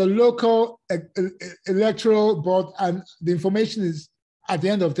contact your local electoral board, and the information is at the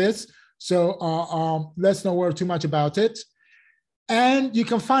end of this. So let's not worry too much about it. And you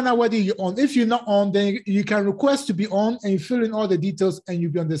can find out whether you're on. If you're not on, then you can request to be on and you fill in all the details and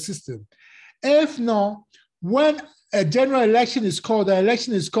you'll be on the system. If not, when a general election is called, the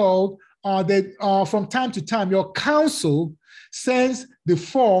election is called, from time to time, your council sends the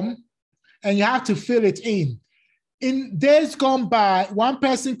form and you have to fill it in. In days gone by, one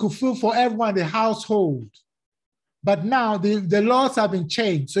person could fill for everyone in the household. But now the laws have been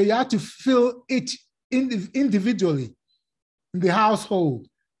changed. So you have to fill it individually in the household.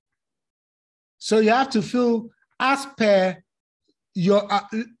 So you have to fill as per your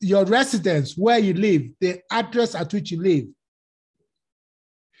residence, where you live, the address at which you live.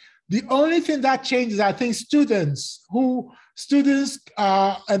 The only thing that changes, I think, students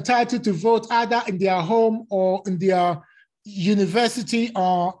are entitled to vote either in their home or in their university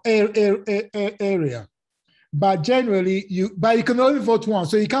or area. But generally, you can only vote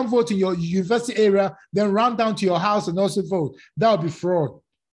once. So you can't vote in your university area, then run down to your house and also vote. That would be fraud.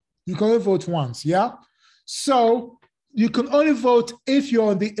 You can only vote once, yeah? So you can only vote if you're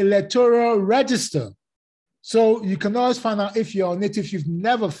on the electoral register. So you can always find out if you're on it if you've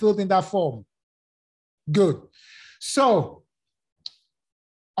never filled in that form. Good. So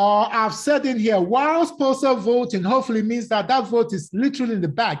I've said in here, whilst postal voting hopefully means that vote is literally in the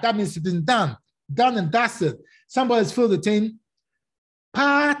bag. That means it's been done and that's it. Somebody's filled it in.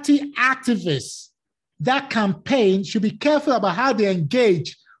 Party activists that campaign should be careful about how they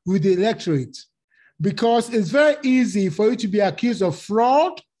engage with the electorate, because it's very easy for you to be accused of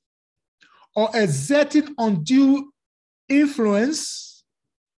fraud or exerting undue influence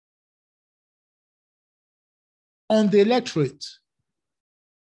on the electorate.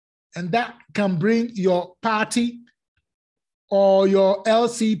 And that can bring your party or your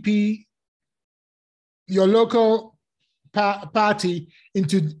LCP, your local party,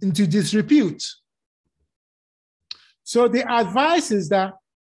 into disrepute. So the advice is that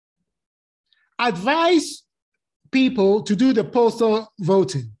advise people to do the postal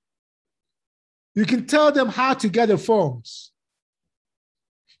voting. You can tell them how to get the forms.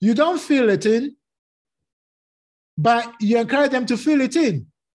 You don't fill it in, but you encourage them to fill it in.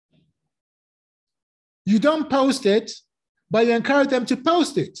 You don't post it, but you encourage them to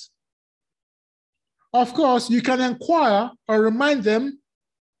post it. Of course, you can inquire or remind them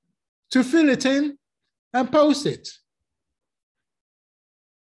to fill it in and post it.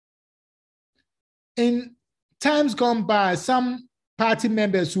 in times gone by, some party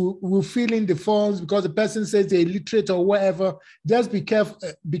members who will fill in the forms because the person says they're illiterate or whatever. Just be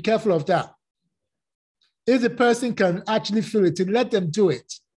careful of that. If the person can actually fill it in, let them do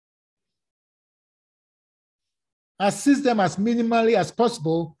it. Assist them as minimally as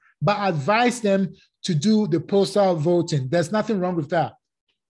possible, but advise them to do the postal voting. There's nothing wrong with that.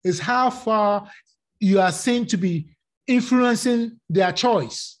 It's how far you are seen to be influencing their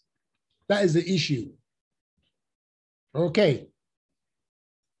choice. That is the issue. Okay.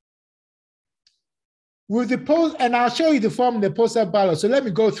 With the post, and I'll show you the form in the postal ballot. So let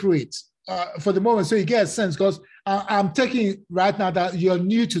me go through it for the moment so you get a sense, because I'm taking right now that you're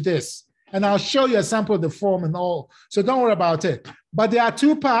new to this. And I'll show you a sample of the form and all. So don't worry about it. But there are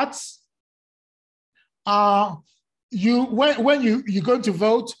two parts. When you're going to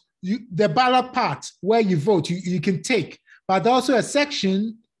vote, the ballot part where you vote, you can take. But also a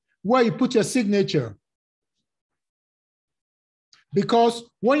section where you put your signature. Because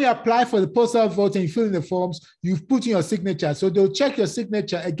when you apply for the postal vote and you fill in the forms, you've put in your signature. So they'll check your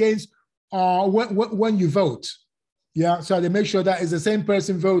signature against when you vote. Yeah, so they make sure that it's the same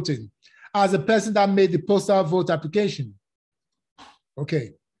person voting as the person that made the postal vote application.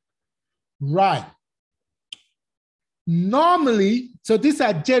 Okay, right. Normally, so these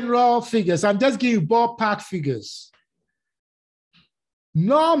are general figures. I'm just giving you ballpark figures.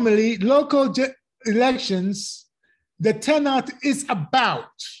 Normally, local elections, the turnout is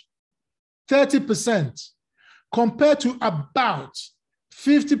about 30% compared to about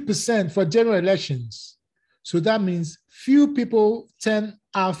 50% for general elections. So that means few people turn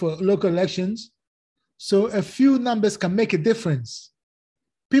out for local elections. So a few numbers can make a difference.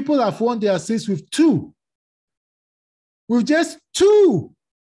 People have won their seats with just two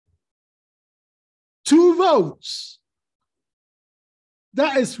votes.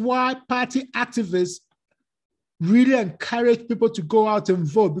 That is why party activists really encourage people to go out and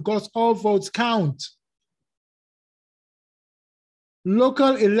vote, because all votes count.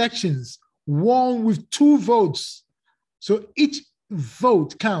 Local elections won with 2 votes. So each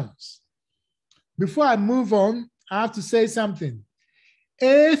vote counts. Before I move on, I have to say something.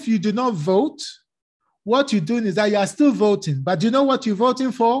 If you do not vote, what you're doing is that you are still voting, but you know what you're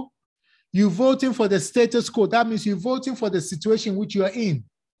voting for? You're voting for the status quo. That means you're voting for the situation which you are in.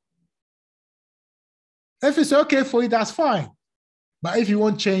 If it's okay for you, that's fine. But if you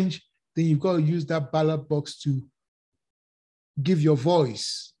want change, then you've got to use that ballot box to give your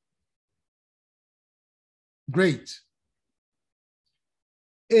voice. Great.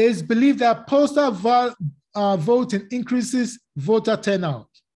 It's believed that postal voting increases voter turnout.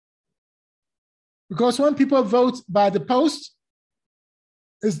 Because when people vote by the post,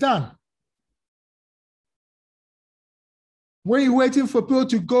 it's done. When you're waiting for people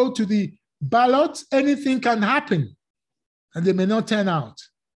to go to the ballot, anything can happen and they may not turn out.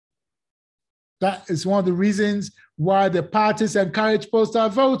 That is one of the reasons why the parties encourage postal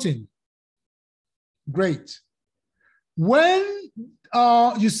voting. Great. When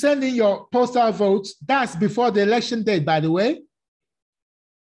you send in your postal votes, that's before the election date, by the way.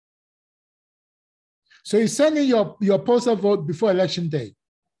 So you send in your postal vote before election day.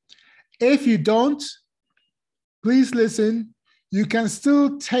 If you don't, please listen, you can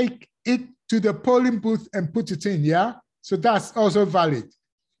still take it to the polling booth and put it in, yeah? So that's also valid.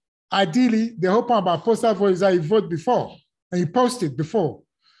 Ideally, the whole point about postal vote is that you vote before and you post it before.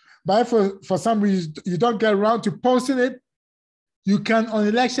 But if for some reason you don't get around to posting it, you can on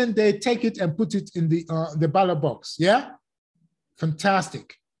election day take it and put it in the ballot box, yeah?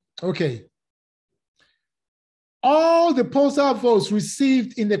 Fantastic. Okay. All the postal votes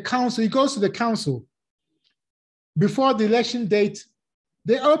received in the council, it goes to the council. Before the election date,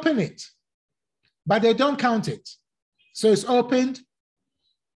 they open it, but they don't count it. So it's opened,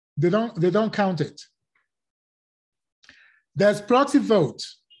 they don't count it. There's proxy vote.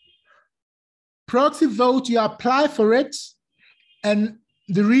 Proxy vote, you apply for it, and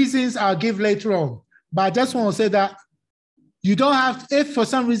the reasons I'll give later on. But I just want to say that you don't have, if for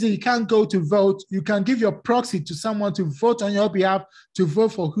some reason you can't go to vote, you can give your proxy to someone to vote on your behalf, to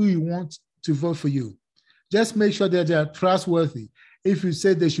vote for who you want to vote for you. Just make sure that they are trustworthy. If you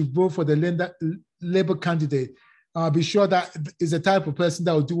say they should vote for the Labour candidate, be sure that is the type of person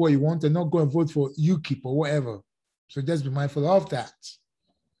that will do what you want and not go and vote for UKIP or whatever. So just be mindful of that.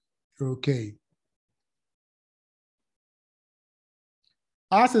 Okay.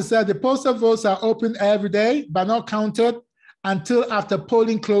 As I said, the postal votes are open every day, but not counted until after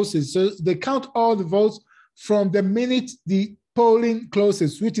polling closes. So they count all the votes from the minute the polling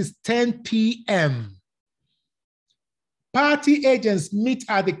closes, which is 10 p.m. Party agents meet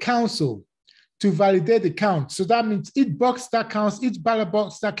at the council to validate the count. So that means each box that counts, each ballot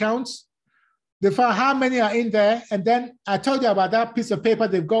box that counts, they find how many are in there. And then I told you about that piece of paper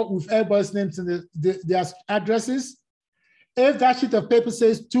they've got with everybody's names and their addresses. If that sheet of paper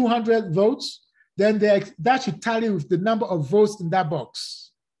says 200 votes, then that should tally with the number of votes in that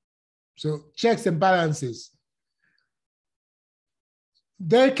box. So checks and balances.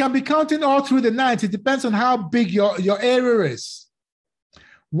 They can be counting all through the night. It depends on how big your area is.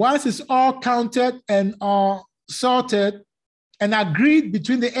 Once it's all counted and sorted and agreed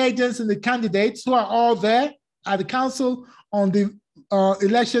between the agents and the candidates who are all there at the council on the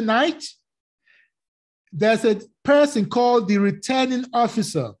election night, there's a person called the returning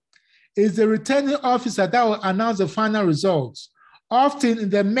officer. It's the returning officer that will announce the final results. Often in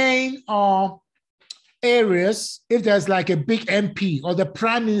the main areas, if there's like a big MP or the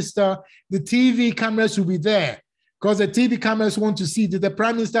prime minister, the TV cameras will be there because the TV cameras want to see, did the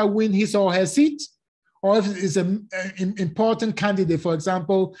prime minister win his or her seat? Or if it's an important candidate, for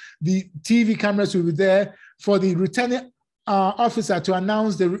example, the TV cameras will be there for the returning officer to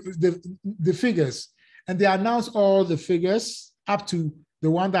announce the figures. And they announce all the figures up to the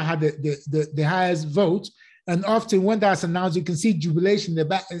one that had the highest vote. And often when that's announced, you can see jubilation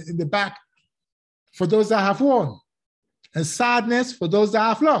in the back for those that have won, and sadness for those that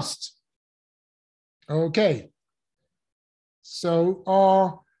have lost. Okay.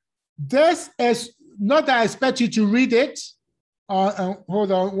 So this is not that I expect you to read it.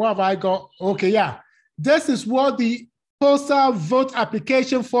 Hold on, what have I got? Okay, yeah. This is what the postal vote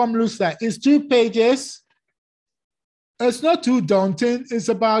application form looks like. It's 2 pages. It's not too daunting. It's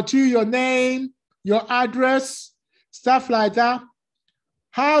about you, your name, your address, stuff like that.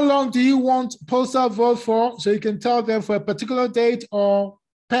 How long do you want postal vote for? So you can tell them for a particular date or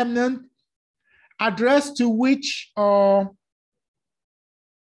permanent. Address to which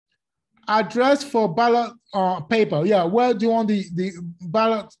address for ballot paper. Yeah, where do you want the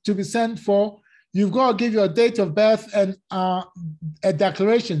ballot to be sent for? You've got to give your date of birth and a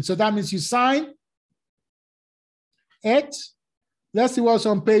declaration. So that means you sign it. Let's see what's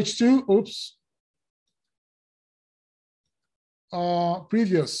on page 2. Oops.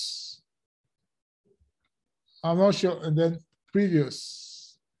 Previous. I'm not sure. And then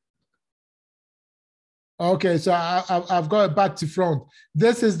previous. Okay, so I've got it back to front.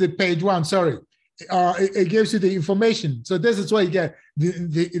 This is the page 1, sorry. It gives you the information. So this is what you get,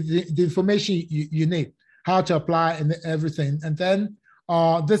 the information you need, how to apply and everything. And then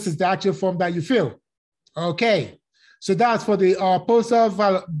this is the actual form that you fill. Okay, so that's for the postal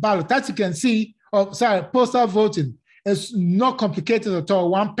ballot. As you can see, postal voting. It's not complicated at all,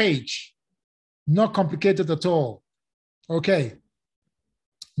 1 page. Not complicated at all. Okay.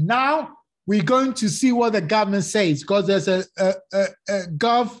 Now we're going to see what the government says because there's a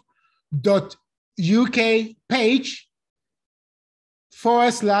gov.uk page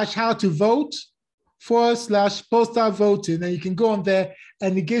 /how to vote /postal voting. And you can go on there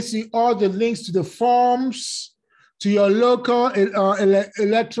and it gives you all the links to the forms, to your local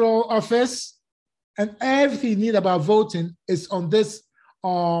electoral office. And everything you need about voting is on this,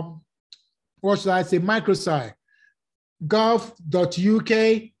 what should I say, microsite,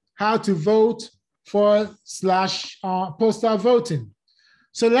 gov.uk, how to vote /postal voting.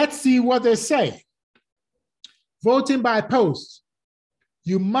 So let's see what they say. Voting by post.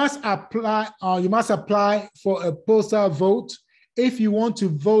 You must apply for a postal vote if you want to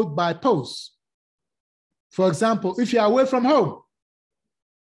vote by post. For example, if you're away from home,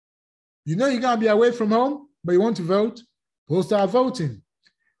 you know you're going to be away from home, but you want to vote, postal voting.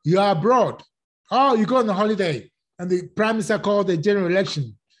 You are abroad. Oh, you go on a holiday, and the prime minister called the general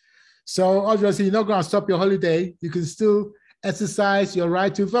election. So obviously, you're not going to stop your holiday. You can still exercise your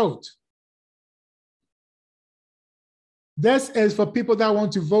right to vote. This is for people that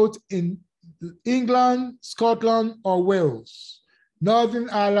want to vote in England, Scotland, or Wales. Northern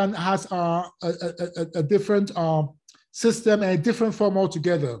Ireland has a different system and a different form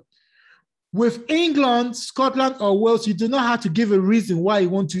altogether. With England, Scotland, or Wales, you do not have to give a reason why you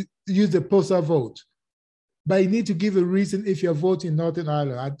want to use the postal vote. But you need to give a reason if you're voting in Northern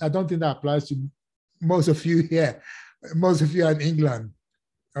Ireland. I don't think that applies to most of you here. Most of you are in England.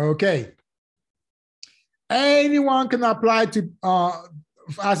 Okay. Anyone can apply to,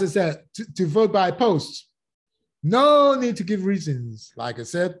 as I said, to vote by post. No need to give reasons, like I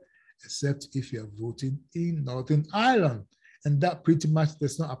said, except if you're voting in Northern Ireland. And that pretty much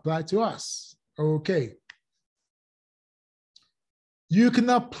does not apply to us. Okay. You can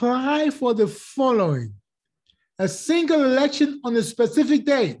apply for the following. A single election on a specific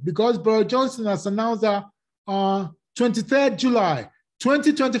date, because Boris Johnson has announced that 23rd July,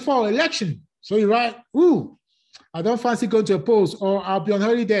 2024 election. So you write, ooh, I don't fancy going to a post, or I'll be on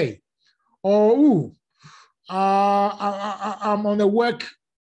holiday, or ooh, I'm on a work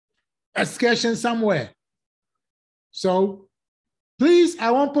excursion somewhere. So please,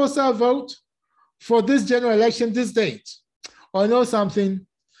 I want postal vote for this general election, this date. Or know something,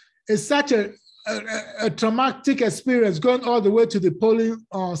 it's such a traumatic experience going all the way to the polling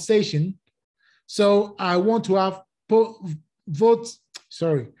station. So I want to have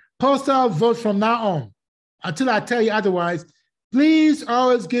postal vote from now on. Until I tell you otherwise, please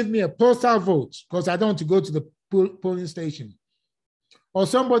always give me a postal vote, because I don't want to go to the polling station. Or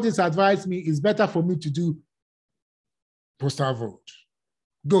somebody's advised me it's better for me to do postal vote.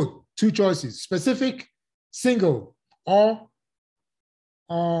 Good, 2 choices, specific, single, or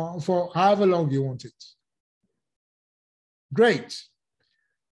for however long you want it. Great.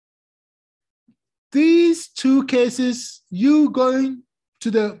 These 2 cases, you going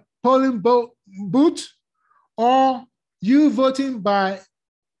to the polling booth or you voting by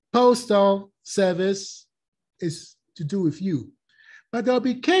postal service is to do with you. But there'll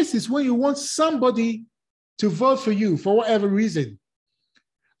be cases when you want somebody to vote for you for whatever reason.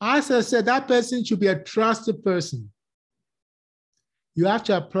 As I said, that person should be a trusted person. You have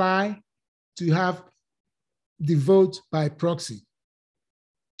to apply to have the vote by proxy.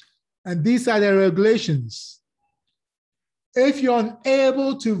 And these are the regulations. If you're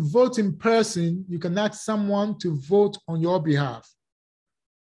unable to vote in person, you can ask someone to vote on your behalf.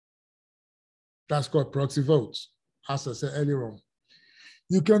 That's called proxy votes, as I said earlier on.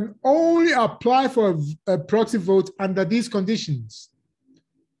 You can only apply for a proxy vote under these conditions,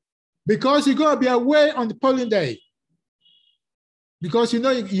 because you're going to be away on the polling day. Because you know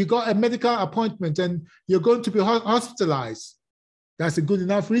you got a medical appointment and you're going to be hospitalized. That's a good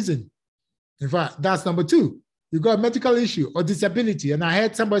enough reason. In fact, that's number 2. You got a medical issue or disability. And I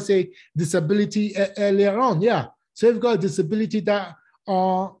heard somebody say disability earlier on. Yeah. So if you've got a disability that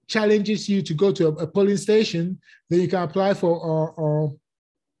challenges you to go to a polling station, then you can apply for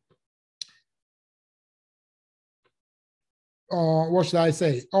what should I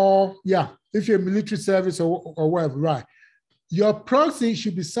say? Or yeah, if you're military service or whatever, right? Your proxy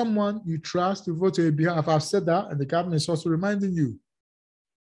should be someone you trust to vote on your behalf. I've said that, and the government is also reminding you.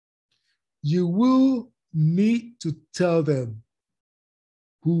 You will need to tell them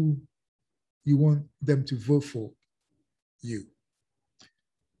who you want them to vote for you.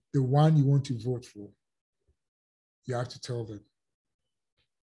 The one you want to vote for. You have to tell them.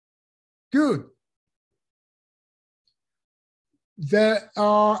 Good.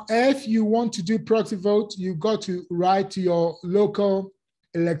 If you want to do proxy vote, you've got to write to your local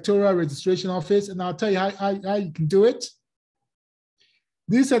electoral registration office, and I'll tell you how you can do it.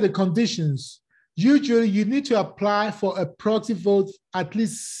 These are the conditions. Usually, you need to apply for a proxy vote at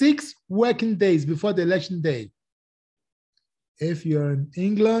least 6 working days before the election day. If you're in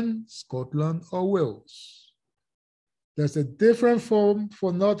England, Scotland, or Wales. There's a different form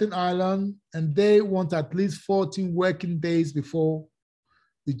for Northern Ireland, and they want at least 14 working days before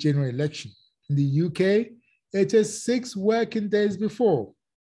the general election. In the UK, it is 6 working days before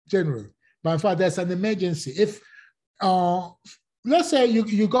general. But in fact, there's an emergency. If, let's say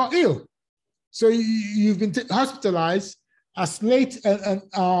you got ill, so you've been hospitalized as late,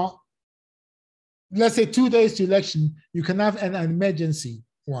 let's say 2 days to election, you can have an emergency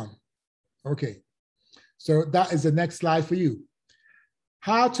one. Okay. So that is the next slide for you.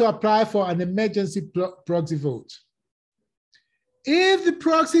 How to apply for an emergency proxy vote. If the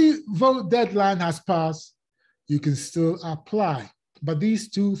proxy vote deadline has passed, you can still apply. But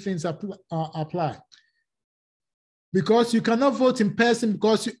these 2 things apply. Because you cannot vote in person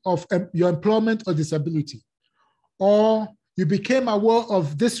because of your employment or disability. Or you became aware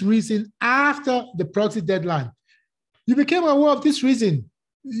of this reason after the proxy deadline. You became aware of this reason.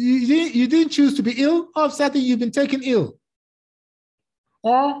 You didn't choose to be ill, all of a sudden you've been taken ill.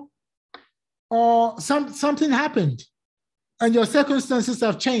 Or something happened and your circumstances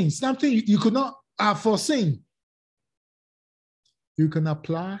have changed, something you could not have foreseen. You can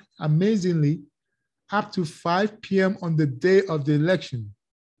apply, amazingly, up to 5 p.m. on the day of the election.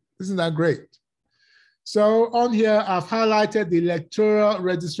 Isn't that great? So on here, I've highlighted the electoral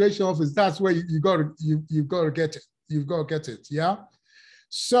registration office. That's where you've got to get it. You've got to get it, yeah?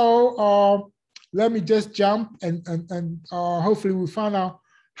 So let me just jump and hopefully we'll find out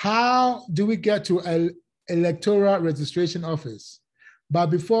how do we get to an electoral registration office. But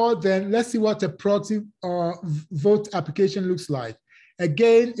before then, let's see what a proxy vote application looks like.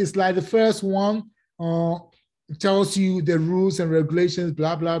 Again, it's like the first one, tells you the rules and regulations,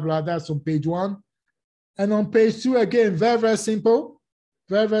 blah, blah, blah. That's on page 1. And on page 2, again, very, very simple.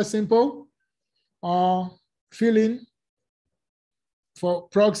 Very, very simple. filling for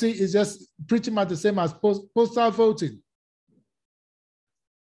proxy is just pretty much the same as postal voting.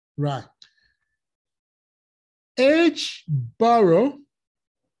 Right. Each borough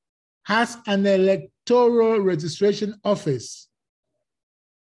has an electoral registration office.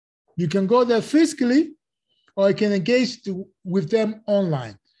 You can go there physically or you can engage with them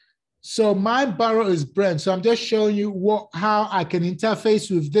online. So my borough is Brent. So I'm just showing you how I can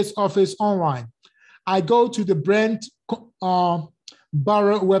interface with this office online. I go to the Brent borough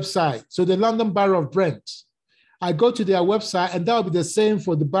website. So the London Borough of Brent. I go to their website and that'll be the same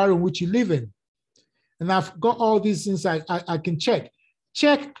for the borough in which you live in. And I've got all these things I can check.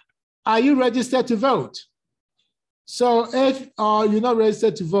 Check, are you registered to vote? So if you're not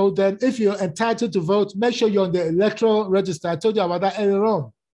registered to vote, then if you're entitled to vote, make sure you're on the electoral register. I told you about that earlier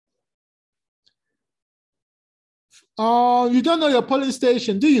on. You don't know your polling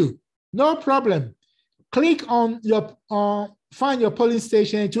station, do you? No problem. Click on your, find your polling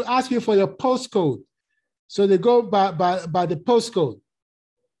station and to ask you for your postcode. So they go by the postcode.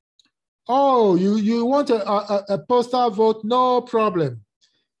 Oh, you want a postal vote? No problem.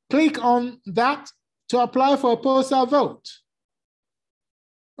 Click on that to apply for a postal vote.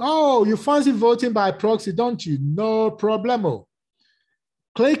 Oh, you fancy voting by proxy, don't you? No problemo.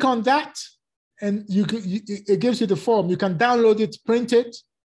 Click on that and it gives you the form. You can download it, print it.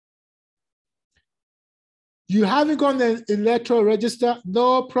 You haven't gone the electoral register?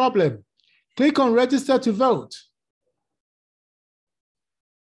 No problem. Click on register to vote.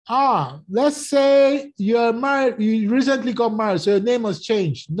 Let's say you're married, you recently got married, so your name has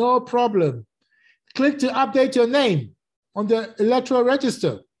changed. No problem. Click to update your name on the electoral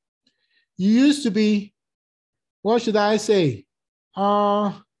register. You used to be, what should I say?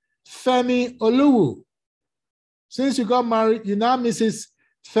 Femi Oluwu. Since you got married, you now Mrs.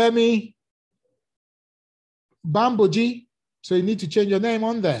 Femi Bamboji, so you need to change your name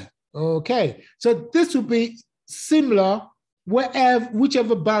on there. Okay, so this will be similar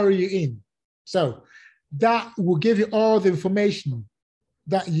whichever borough you're in. So that will give you all the information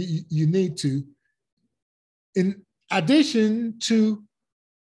that you need to, in addition to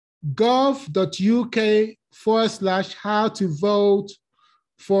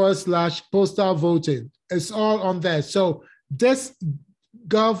gov.uk/how-to-vote/postal voting. It's all on there. So this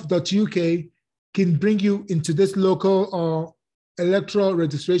gov.uk can bring you into this local or electoral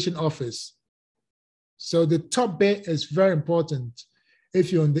registration office. So the top bit is very important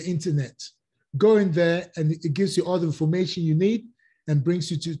if you're on the internet. Go in there and it gives you all the information you need and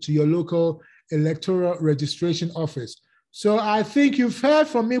brings you to your local electoral registration office. So I think you've heard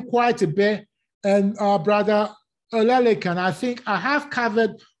from me quite a bit. And Brother Olalekan, I think I have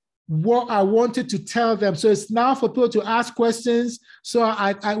covered what I wanted to tell them. So it's now for people to ask questions so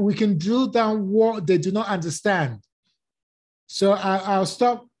we can drill down what they do not understand. So I'll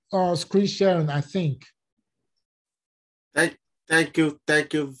stop screen sharing, I think. Thank you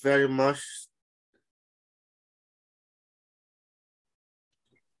very much.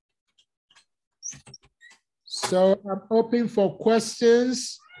 So I'm open for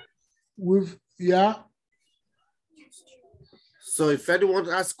questions So if anyone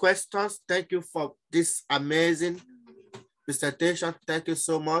asks questions, thank you for this amazing presentation. Thank you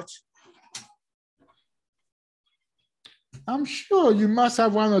so much. I'm sure you must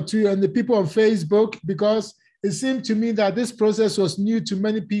have one or two, and the people on Facebook, because it seemed to me that this process was new to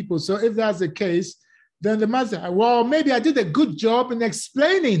many people. So if that's the case, then they must say, well, maybe I did a good job in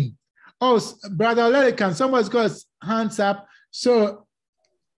explaining. Oh, Brother Olalekan, someone's got his hands up. So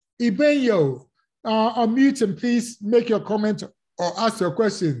Ibenyo, unmute and please make your comment or ask your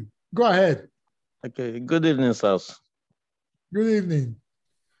question. Go ahead. Okay, good evening, sirs. Good evening.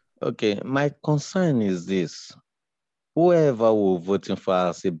 Okay, my concern is this. Whoever we're voting for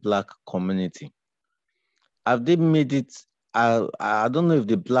as a Black community, have they made it, I don't know if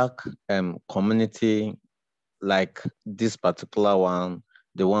the Black community, like this particular one,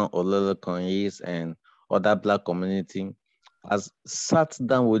 the one Olalekan is, and other Black community, has sat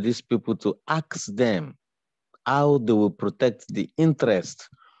down with these people to ask them how they will protect the interest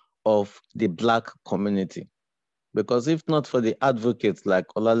of the Black community. Because if not for the advocates like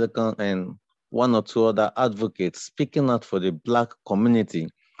Olalekan and one or two other advocates speaking out for the Black community,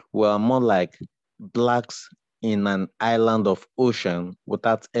 we are more like Blacks in an island of ocean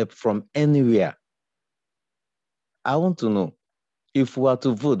without help from anywhere. I want to know, if we are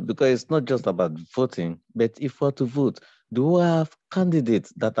to vote, because it's not just about voting, but if we are to vote, do we have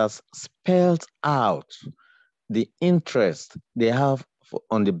candidates that has spelled out the interest they have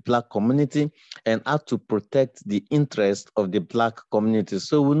on the Black community and how to protect the interest of the Black community?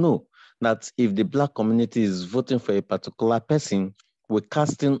 So we know that if the Black community is voting for a particular person, we're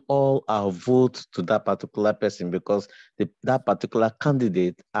casting all our votes to that particular person because that particular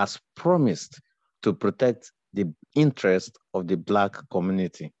candidate has promised to protect the interest of the Black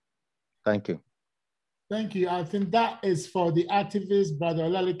community. Thank you. Thank you. I think that is for the activist, Brother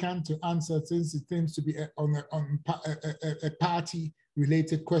Olalekan, to answer, since it seems to be a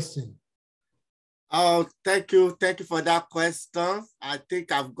party-related question. Oh, thank you. Thank you for that question. I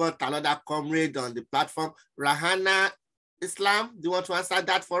think I've got another comrade on the platform. Rahana Islam, do you want to answer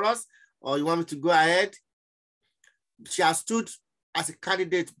that for us? Or you want me to go ahead? She has stood as a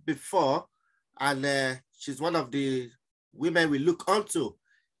candidate before, and she's one of the women we look onto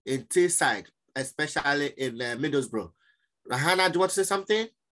in Teesside, especially in Middlesbrough. Rahana, do you want to say something?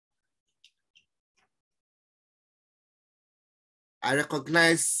 I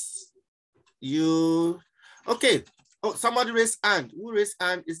recognize you. Okay. Oh, somebody raised hand. Who raised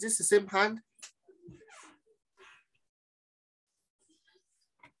hand? Is this the same hand?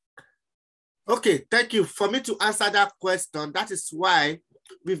 Okay, thank you. For me to answer that question, that is why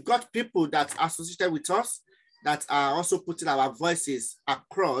we've got people that are associated with us that are also putting our voices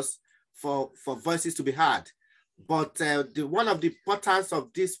across for voices to be heard. But one of the importance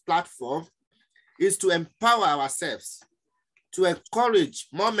of this platform is to empower ourselves, to encourage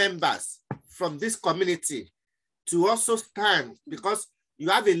more members from this community to also stand, because you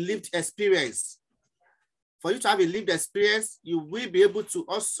have a lived experience. For you to have a lived experience, you will be able to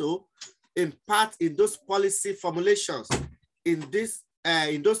also impart in those policy formulations, in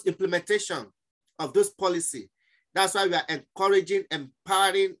those implementation of those policy. That's why we are encouraging,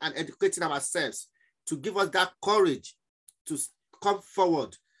 empowering, and educating ourselves to give us that courage to come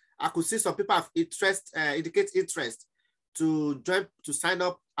forward. I could see some people have interest, indicate interest to join, to sign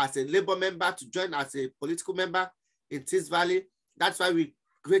up as a labor member, to join as a political member in Tees Valley. That's why we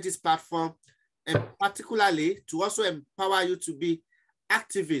create this platform, and particularly to also empower you to be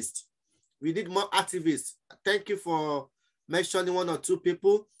activists. We need more activists. Thank you for mentioning one or two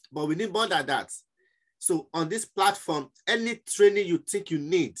people, but we need more than that. So on this platform, any training you think you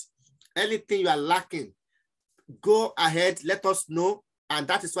need, anything you are lacking, go ahead, let us know. And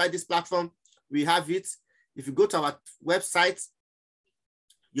that is why this platform, we have it. If you go to our website,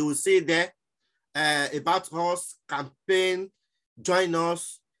 you will see there about us, campaign, join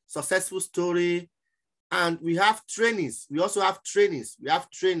us, successful story. And we have trainings. We also have trainings. We have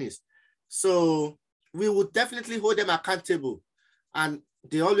trainings. So we would definitely hold them accountable. And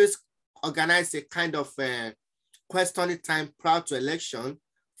they always organize a kind of questioning time prior to election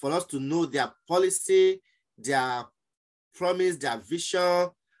for us to know their policy, their promise, their vision,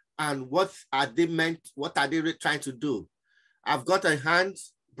 and what are they trying to do. I've got a hand,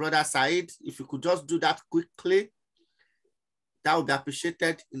 Brother Said. If you could just do that quickly, that would be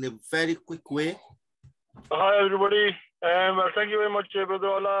appreciated in a very quick way. Hi, everybody. Thank you very much, Brother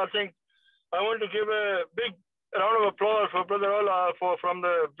Ola. I think I want to give a big round of applause for Brother Ola from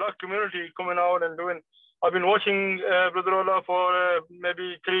the Black community coming out and doing. I've been watching Brother Ola for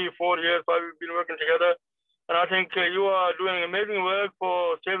maybe 3-4 years, but we've been working together. And I think you are doing amazing work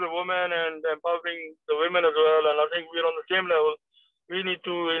for Save the Women and empowering the women as well. And I think we're on the same level. We need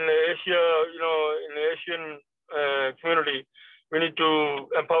to, in Asia, in the Asian community, we need to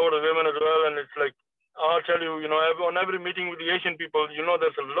empower the women as well. And it's like, I'll tell you, on every meeting with the Asian people,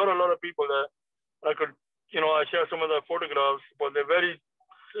 there's a lot of people there. I could, I share some of the photographs, but they're very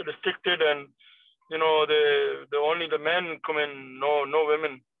restricted, and the only the men come in, no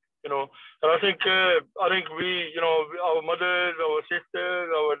women. And I think we, our mothers, our sisters,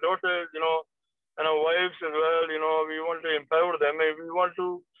 our daughters, and our wives as well, we want to empower them, and we want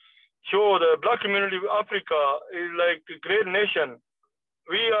to show the Black community of Africa is like a great nation.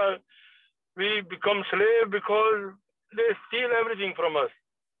 We become slaves because they steal everything from us.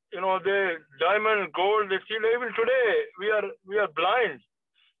 The diamond, gold, they steal. Even today, we are blind.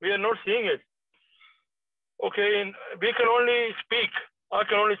 We are not seeing it. Okay, and we can only speak. I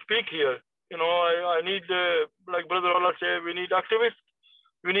can only speak here. I need, like Brother Ola said, we need activists.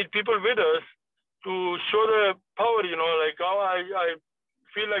 We need people with us to show the power, like how I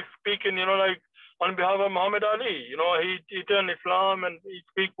feel like speaking, like on behalf of Muhammad Ali. He turned Islam, and he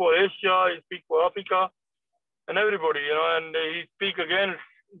speak for Asia, he speak for Africa and everybody, and he speak against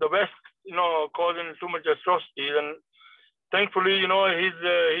the West, causing too much atrocities. And thankfully,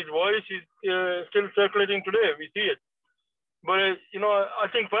 his voice is still circulating today. We see it. But, I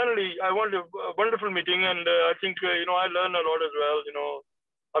think finally I want a wonderful meeting, and I think, I learned a lot as well.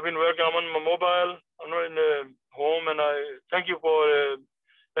 I've been working, I'm on my mobile, I'm not in the home, and I thank you for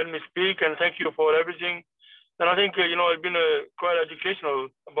letting me speak, and thank you for everything. And I think, it's been quite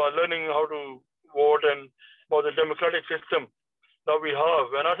educational about learning how to vote and about the democratic system that we have.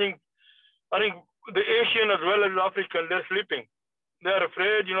 And I think the Asian as well as African, they're sleeping. They're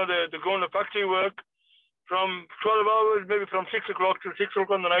afraid, they go on the factory work from 12 hours, maybe from 6 o'clock to 6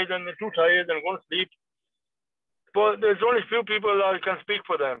 o'clock in the night, and they're too tired and go to sleep. But there's only few people that can speak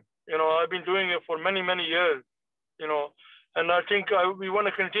for them. I've been doing it for many, many years, and I think we want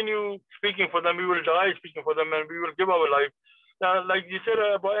to continue speaking for them. We will die speaking for them, and we will give our life. Now, like you said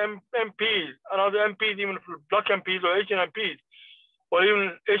about MPs, and other MPs, even Black MPs or Asian MPs, or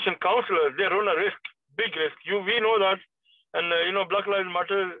even Asian councillors, they run a risk, big risk. We know that. And, Black Lives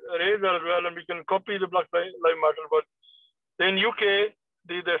Matter raised that as well, and we can copy the Black Lives Matter. But in UK,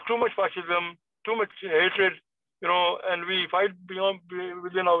 there's too much fascism, too much hatred, and we fight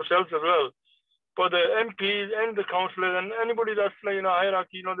within ourselves as well. For the MPs and the councillors and anybody that's in a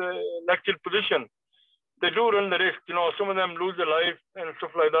hierarchy, the elected position, they do run the risk. Some of them lose their life and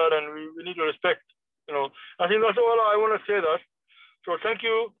stuff like that, and we need to respect. I think that's all I want to say. That. So thank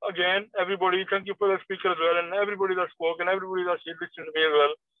you again, everybody. Thank you for the speaker as well, and everybody that spoke, and everybody that's listened to me as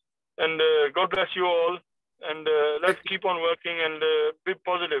well. And God bless you all. And let's keep on working and be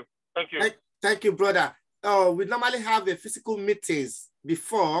positive. Thank you. Thank you, brother. We normally have a physical meetings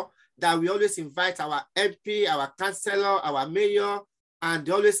before that. We always invite our MP, our councillor, our mayor, and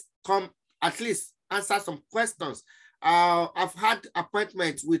they always come at least answer some questions. I've had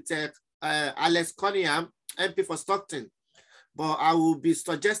appointments with Alex Cunningham, MP for Stockton. But I will be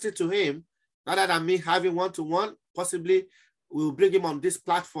suggesting to him, rather than me having one-to-one, possibly we'll bring him on this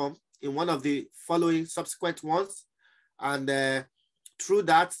platform in one of the following subsequent ones. And through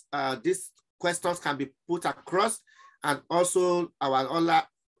that, these questions can be put across, and also our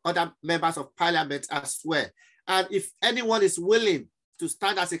other members of parliament as well. And if anyone is willing to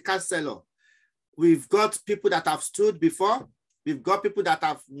stand as a councillor, we've got people that have stood before, we've got people that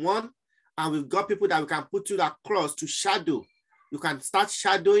have won, and we've got people that we can put you across to shadow. You can start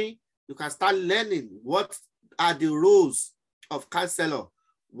shadowing, you can start learning what are the roles of councillor,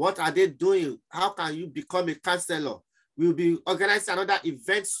 what are they doing, how can you become a councillor. We'll be organizing another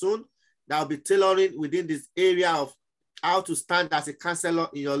event soon that will be tailoring within this area of how to stand as a councillor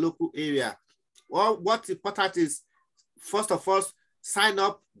in your local area. Well, what's important is, first of all, sign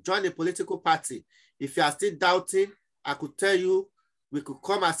up, join a political party. If you are still doubting, I could tell you, we could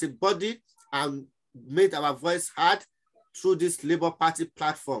come as a body and make our voice heard through this Labour Party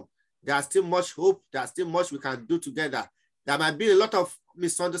platform. There's still much hope. There's still much we can do together. There might be a lot of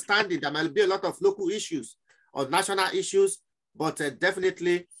misunderstanding. There might be a lot of local issues or national issues, but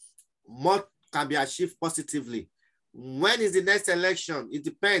definitely more can be achieved positively. When is the next election? It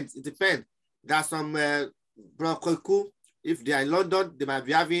depends. It depends. There's some if they are in London, they might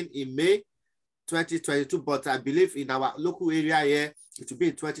be having in May 2022, but I believe in our local area here, it will be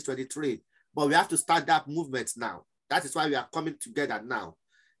in 2023. But we have to start that movement now. That is why we are coming together now.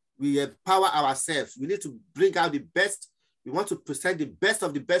 We empower ourselves. We need to bring out the best. We want to present the best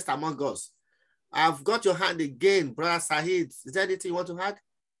of the best among us. I've got your hand again, Brother Sahid. Is there anything you want to add?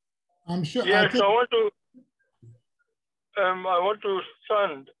 I'm sure. Yes, I want to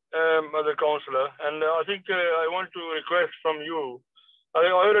stand as a councillor, and I think I want to request from you. I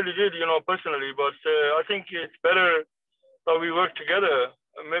already did, personally, but I think it's better that we work together.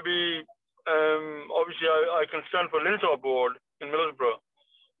 Maybe, obviously, I can stand for Linsop Board in Middlesbrough,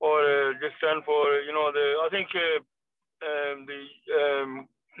 or just stand for, I think the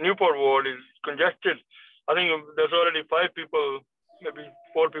Newport Ward is congested. I think there's already 5 people, maybe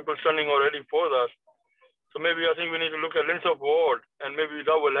 4 people standing already for that. So maybe I think we need to look at Linsop Ward, and maybe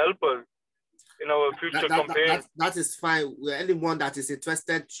that will help us in our future campaign. That is fine. Anyone that is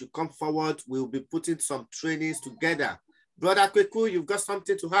interested should come forward. We'll be putting some trainings together. Brother Kweku, you've got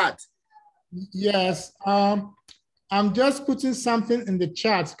something to add? Yes. I'm just putting something in the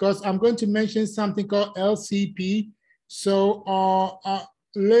chat because I'm going to mention something called LCP. So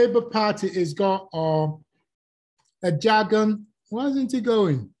Labour Party has got a jargon. Why isn't it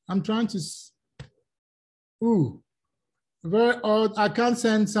going? I'm trying to. Ooh, very odd. I can't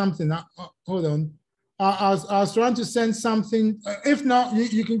send something. Hold on. I was trying to send something. If not,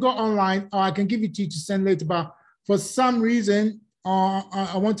 you can go online, or I can give it to you to send later. But for some reason,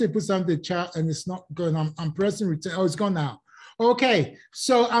 I want to put something in the chat and it's not going. I'm pressing return. Oh, it's gone now. Okay,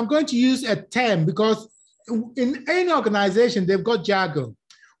 so I'm going to use a term because in any organization, they've got jargon.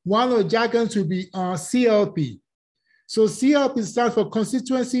 One of the jargons will be CLP. So CLP stands for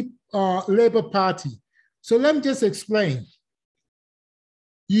Constituency Labour Party. So let me just explain.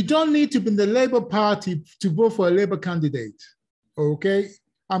 You don't need to be in the Labour Party to vote for a Labour candidate, okay?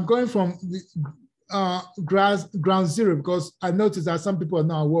 I'm going from ground zero, because I noticed that some people are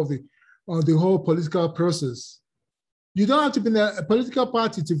not aware of the whole political process. You don't have to be in a political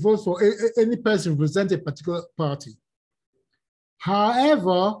party to vote for any person representing a particular party.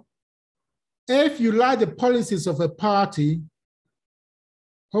 However, if you like the policies of a party,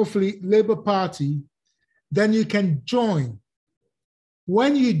 hopefully Labour Party, then you can join.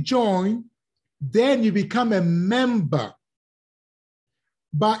 When you join, then you become a member.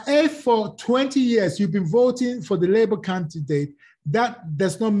 But if for 20 years you've been voting for the Labour candidate, that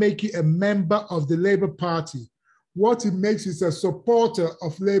does not make you a member of the Labour Party. What it makes you is a supporter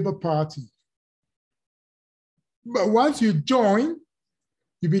of Labour Party. But once you join,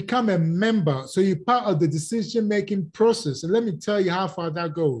 you become a member. So you're part of the decision-making process. And let me tell you how far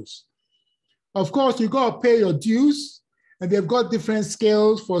that goes. Of course, you got to pay your dues, and they've got different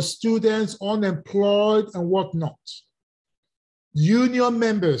scales for students, unemployed, and whatnot. Union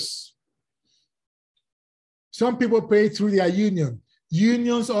members. Some people pay through their union.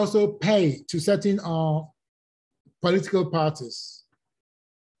 Unions also pay to certain political parties.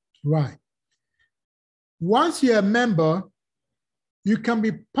 Right. Once you're a member, you can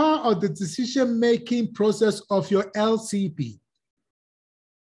be part of the decision-making process of your LCP.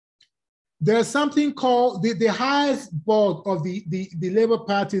 There's something called the highest board of the Labour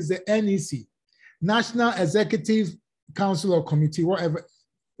Party is the NEC, National Executive Council or Committee,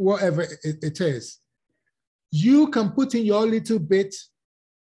 whatever it is. You can put in your little bit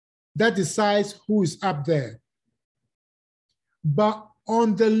that decides who is up there. But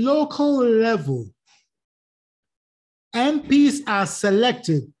on the local level, MPs are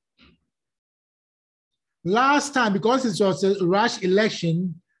selected. Last time, because it was a rush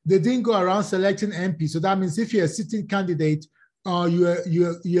election, they didn't go around selecting MPs. So that means if you're a sitting candidate,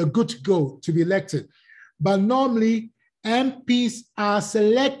 you're good to go to be elected. But normally, MPs are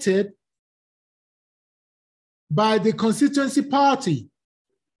selected by the constituency party.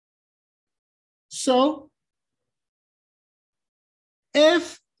 So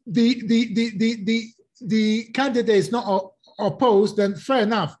if the candidate is not opposed, then fair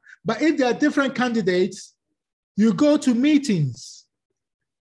enough. But if there are different candidates, you go to meetings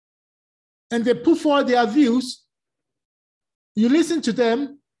and they put forward their views, you listen to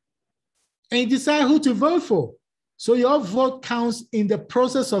them, and you decide who to vote for. So your vote counts in the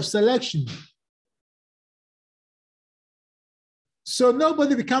process of selection. So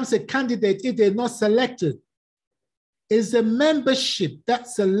nobody becomes a candidate if they're not selected. It's the membership that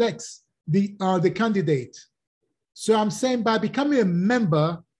selects the candidate. So I'm saying by becoming a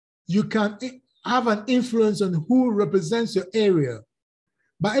member, you can have an influence on who represents your area.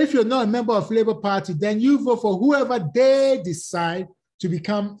 But if you're not a member of Labour Party, then you vote for whoever they decide to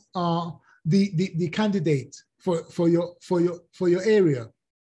become the candidate for your area.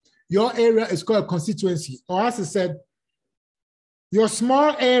 Your area is called a constituency, or as I said, your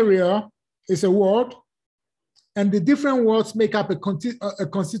small area is a ward, and the different wards make up a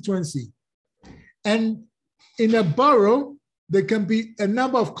constituency. And in a borough, there can be a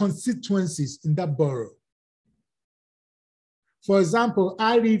number of constituencies in that borough. For example,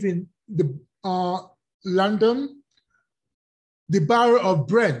 I live in the London, the borough of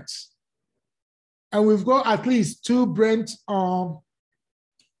Brent, and we've got at least 2 Brent, what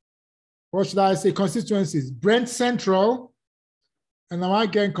should I say, constituencies, Brent Central, and am I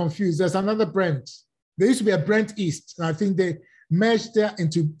getting confused? There's another Brent. There used to be a Brent East, and I think they merged there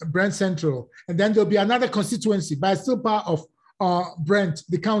into Brent Central. And then there'll be another constituency, but it's still part of Brent,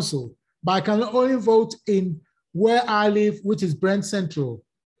 the council. But I can only vote in where I live, which is Brent Central.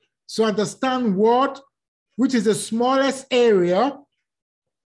 So understand ward, which is the smallest area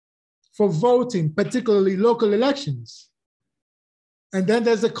for voting, particularly local elections. And then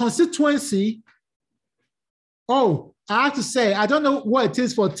there's a constituency. Oh, I have to say, I don't know what it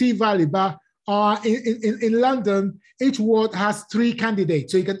is for T Valley, but in London, each ward has 3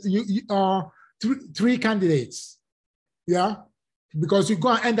 candidates. So you can 3 candidates, yeah, because you're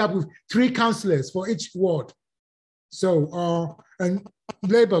going to end up with 3 councillors for each ward. So and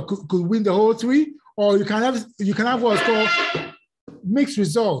Labour could win the whole 3, or you can have what's called mixed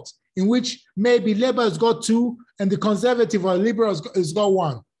results, in which maybe Labour has got 2 and the Conservative or Liberal has got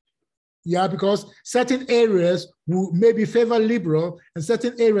 1. Yeah, because certain areas will maybe favor Liberal and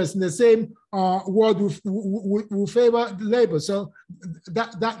certain areas in the same ward will favor Labour. So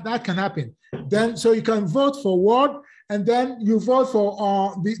that can happen. Then, so you can vote for ward, and then you vote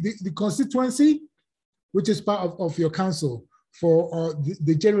for the constituency, which is part of your council for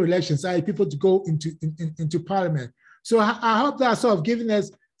the general elections, people to go into parliament. So I hope that sort of giving us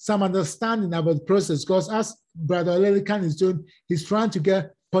some understanding about the process, because as Brother Lelikan is doing, he's trying to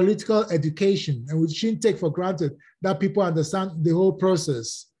get political education, and we shouldn't take for granted that people understand the whole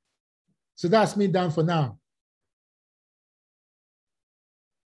process. So that's me done for now.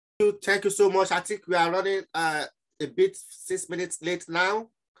 Thank you so much. I think we are running a bit 6 minutes late now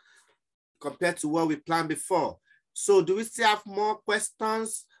compared to what we planned before. So do we still have more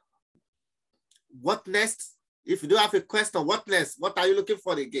questions? What next? If you do have a question, what next? What are you looking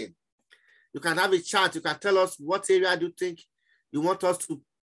for again? You can have a chat. You can tell us what area do you think you want us to,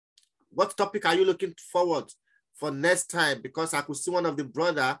 what topic are you looking forward for next time? Because I could see one of the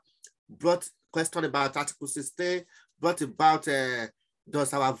brother brought question about Article 16, brought about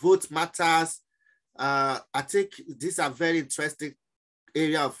does our vote matters? I think these are very interesting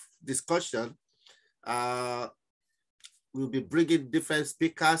area of discussion. We'll be bringing different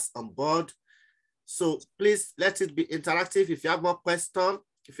speakers on board. So please let it be interactive. If you have more questions,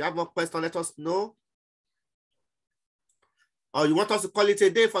 let us know. Or you want us to call it a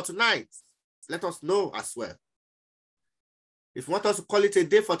day for tonight, let us know as well. If you want us to call it a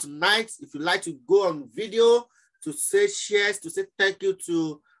day for tonight, if you'd like to go on video to say shares, to say thank you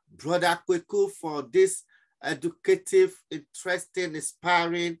to Brother Kweku for this educative, interesting,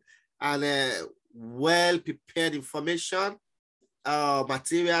 inspiring, and well-prepared information,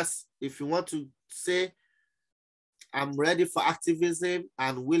 materials. If you want to say, I'm ready for activism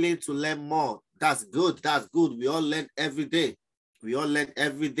and willing to learn more, that's good, that's good. We all learn every day. We all learn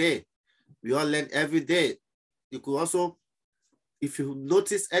every day. We all learn every day. You could also, if you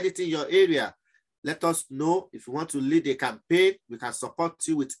notice anything in your area, let us know. If you want to lead a campaign, we can support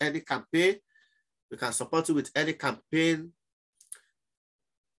you with any campaign. We can support you with any campaign.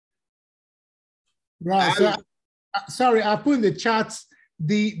 Right. So, sorry, I put in the chat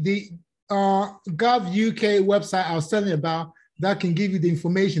the Gov UK website I was telling you about that can give you the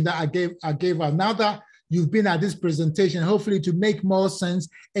information that I gave out. Now that you've been at this presentation, hopefully to make more sense,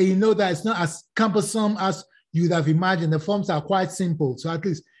 and you know that it's not as cumbersome as you'd have imagined. The forms are quite simple, so at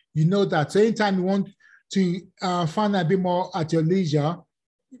least you know that. So anytime you want to find out a bit more at your leisure,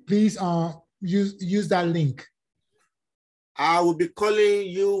 please use that link. I will be calling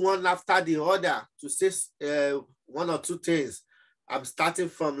you one after the other to say one or two things. I'm starting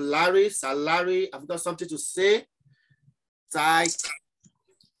from Larry. So Larry, I've got something to say.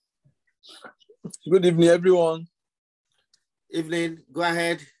 Good evening, everyone. Evening, go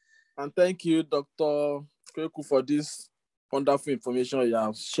ahead. And thank you, Dr. Kweku, for this wonderful information you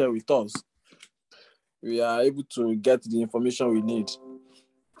have shared with us. We are able to get the information we need,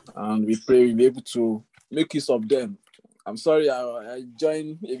 and we pray we'll be able to make use of them. I'm sorry, I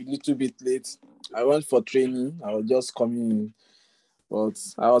joined a little bit late. I went for training. I was just coming in, but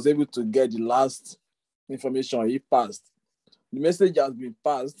I was able to get the last information. It passed. The message has been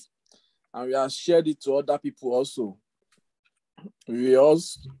passed, and we have shared it to other people also. We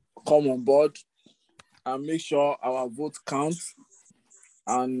also come on board and make sure our vote counts.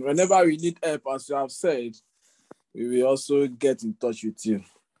 And whenever we need help, as you have said, we will also get in touch with you.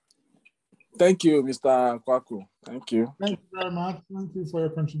 Thank you, Mr. Kwaku. Thank you. Thank you very much. Thank you for your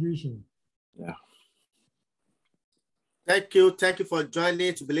contribution. Yeah. Thank you. Thank you for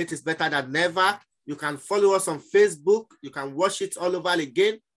joining. To be late is better than never. You can follow us on Facebook. You can watch it all over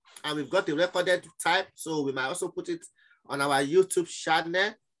again. And we've got the recorded type, so we might also put it on our YouTube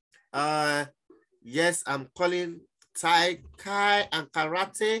channel. Yes, I'm calling Tai Kai and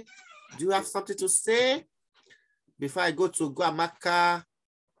Karate. Do you have something to say before I go to Guamaka,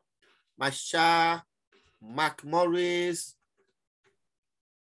 Masha, Mark Morris?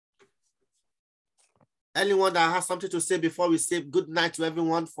 Anyone that has something to say before we say good night to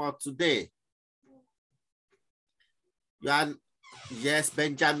everyone for today? Yes,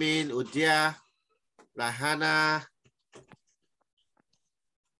 Benjamin, Odia, Rahana.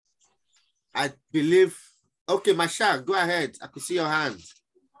 I believe. Okay, Masha, go ahead. I could see your hand.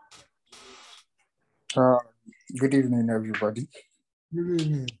 Good evening, everybody. Good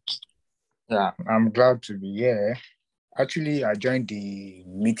evening. Yeah, I'm glad to be here. Actually, I joined the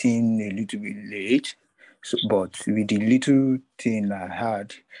meeting a little bit late, but with the little thing I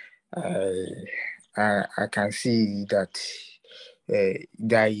had, I can see that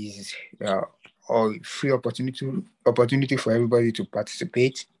there is a free opportunity for everybody to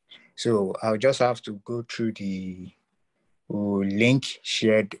participate. So I'll just have to go through the link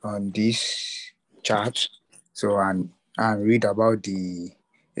shared on this chat, so and read about the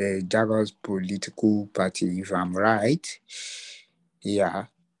Jaga's political party, if I'm right. Yeah,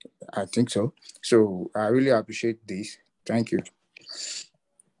 I think so. So I really appreciate this. Thank you.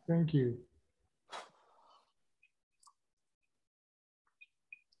 Thank you.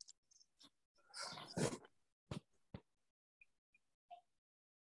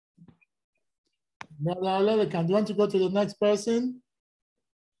 Brother Olalekan, do you want to go to the next person?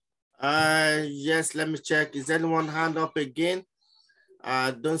 Yes, let me check. Is anyone hand up again? I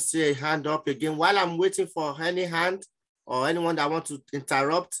don't see a hand up again. While I'm waiting for any hand or anyone that wants to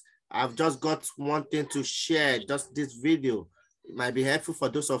interrupt, I've just got one thing to share, just this video. It might be helpful for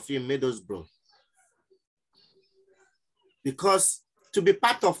those of you in Middlesbrough. Because to be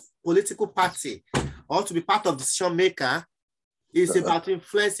part of political party or to be part of decision maker is about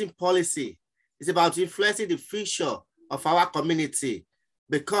influencing policy. It's about influencing the future of our community.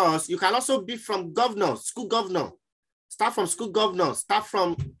 Because you can also be from governor, school governor, start from school governor, start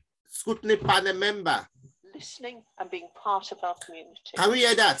from scrutiny panel member. Listening and being part of our community. Can we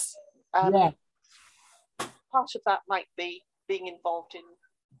hear that? Yeah. Part of that might be being involved in,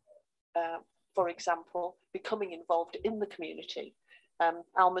 for example, becoming involved in the community.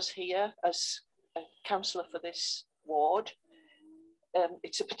 Alma's here as a councillor for this ward.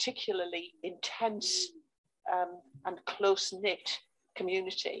 It's a particularly intense and close-knit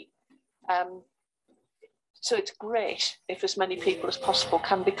community. So it's great if as many people as possible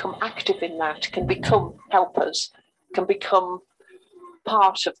can become active in that, can become helpers, can become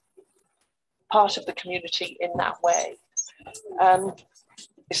part of the community in that way.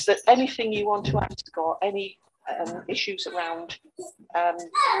 Is there anything you want to ask or any issues around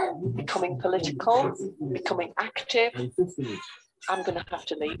becoming political, becoming active? I'm going to have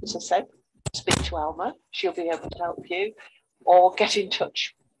to leave, as I said, speak to Alma. She'll be able to help you, or get in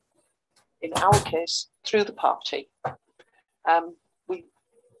touch, in our case, through the party. We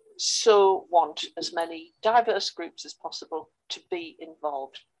so want as many diverse groups as possible to be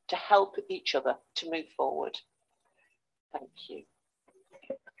involved, to help each other to move forward. Thank you.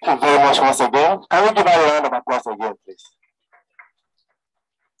 Thank you very much once again. Can we give a round of applause again, please?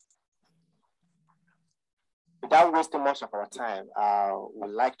 Without wasting much of our time,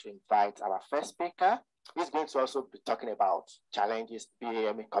 we'd like to invite our first speaker. He's going to also be talking about challenges the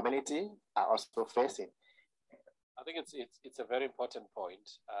AAME community are also facing. I think it's a very important point.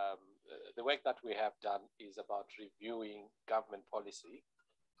 The work that we have done is about reviewing government policy,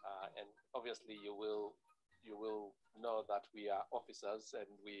 and obviously you will know that we are officers and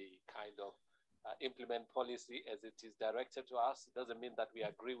we kind of implement policy as it is directed to us. It doesn't mean that we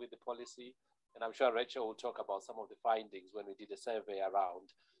agree with the policy, and I'm sure Rachel will talk about some of the findings when we did a survey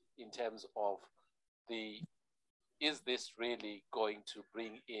around in terms of is this really going to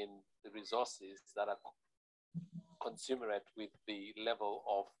bring in the resources that are commensurate with the level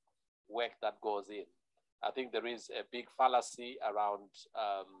of work that goes in. I think there is a big fallacy around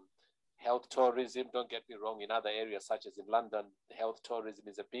health tourism. Don't get me wrong, in other areas such as in London, health tourism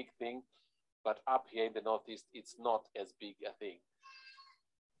is a big thing, but up here in the Northeast, it's not as big a thing.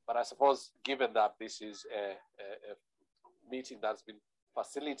 But I suppose given that this is a meeting that's been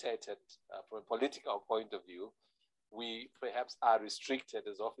facilitated from a political point of view, we perhaps are restricted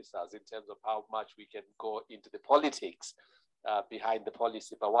as officers in terms of how much we can go into the politics behind the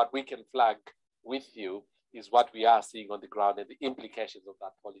policy. But what we can flag with you is what we are seeing on the ground and the implications of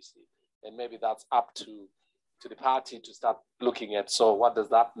that policy. And maybe that's up to the party to start looking at, so what does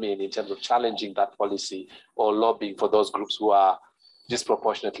that mean in terms of challenging that policy or lobbying for those groups who are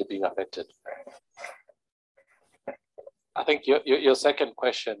disproportionately being affected? I think your second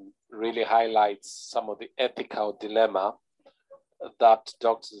question really highlights some of the ethical dilemma that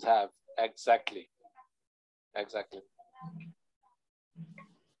doctors have. Exactly.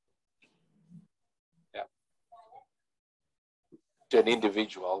 Yeah. To an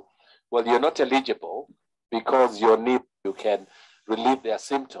individual, well, you're not eligible because you can relieve their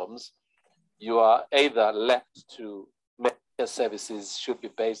symptoms. You are either left to medical services should be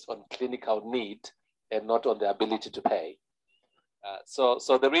based on clinical need and not on the ability to pay. So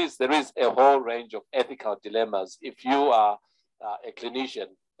there is a whole range of ethical dilemmas. If you are a clinician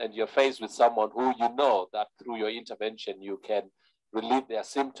and you're faced with someone who you know that through your intervention you can relieve their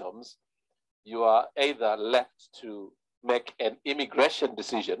symptoms, you are either left to make an immigration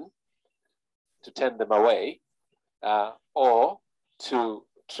decision to turn them away, or to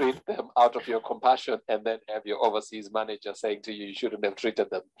treat them out of your compassion and then have your overseas manager saying to you, you shouldn't have treated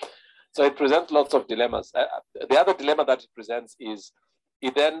them. So it presents lots of dilemmas. The other dilemma that it presents is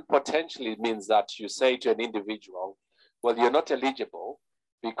it then potentially means that you say to an individual, well, you're not eligible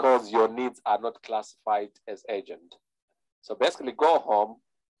because your needs are not classified as urgent. So basically go home,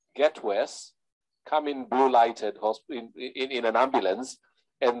 get worse, come in blue-lighted in an ambulance,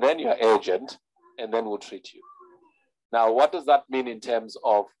 and then you're urgent, and then we'll treat you. Now, what does that mean in terms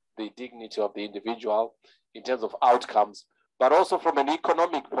of the dignity of the individual, in terms of outcomes? But also from an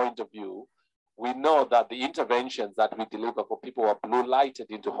economic point of view, we know that the interventions that we deliver for people who are blue lighted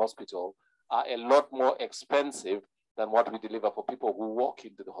into hospital are a lot more expensive than what we deliver for people who walk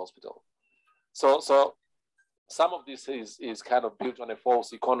into the hospital. So some of this is kind of built on a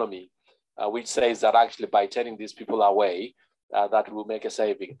false economy, which says that actually by turning these people away, that will make a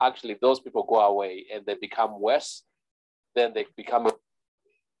saving. Actually, those people go away and they become worse, then they become...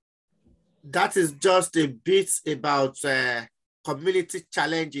 That is just a bit about community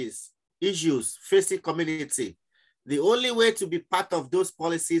challenges, issues facing community. The only way to be part of those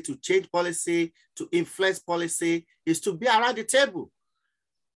policies, to change policy, to influence policy, is to be around the table.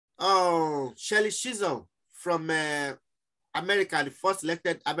 Oh, Shirley Chisholm from America, the first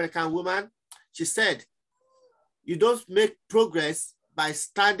elected American woman, she said, you don't make progress by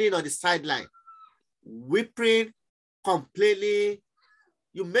standing on the sideline, whimpering, complaining.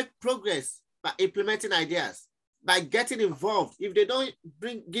 You make progress by implementing ideas, by getting involved. If they don't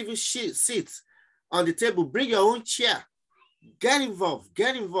give you seats on the table, bring your own chair. Get involved,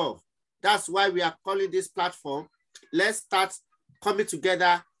 get involved. That's why we are calling this platform. Let's start coming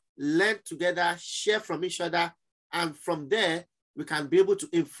together, learn together, share from each other. And from there, we can be able to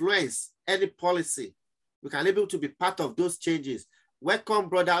influence any policy. We can be able to be part of those changes. Welcome,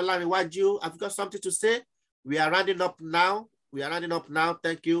 Brother Olaniwaju. I've got something to say. We are rounding up now. We are rounding up now.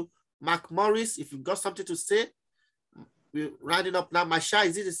 Thank you. Mark Morris, if you've got something to say, we're rounding up now. Masha,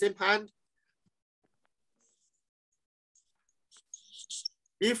 is it the same hand?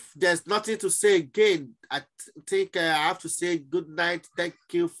 If there's nothing to say again, I think I have to say good night. Thank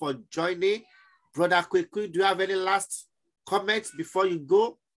you for joining. Brother Quickly, do you have any last comments before you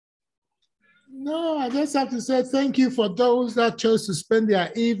go? No, I just have to say thank you for those that chose to spend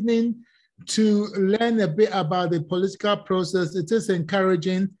their evening to learn a bit about the political process. It is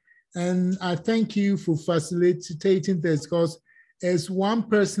encouraging, and I thank you for facilitating this, because it's one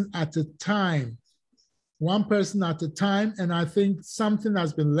person at a time. One person at a time, and I think something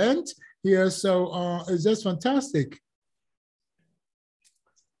has been learned here, so it's just fantastic.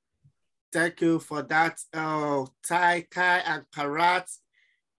 Thank you for that, Tai, Kai, and Karat.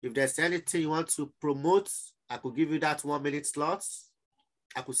 If there's anything you want to promote, I could give you that 1 minute slot.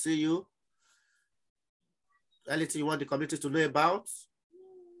 I could see you. Anything you want the community to know about?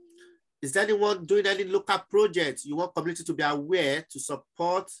 Is there anyone doing any local projects you want community to be aware, to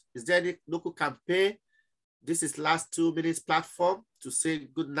support? Is there any local campaign? This is last 2 minutes platform to say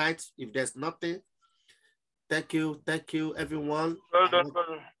good night if there's nothing. Thank you, everyone. Well done,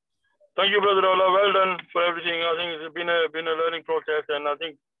 brother. Thank you, Brother Ola. Well done for everything. I think it's been a learning process, and I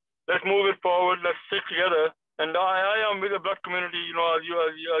think let's move it forward. Let's stick together. And I am with the Black community, you know, as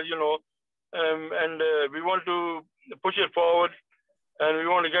you know, and we want to push it forward, and we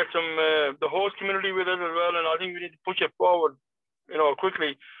want to get some the host community with us as well. And I think we need to push it forward, you know,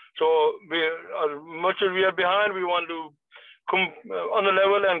 quickly. So we, as much as we are behind, we want to come on the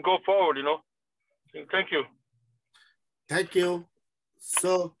level and go forward, you know. Thank you. Thank you.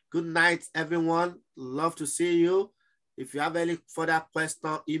 So good night, everyone. Love to see you. If you have any further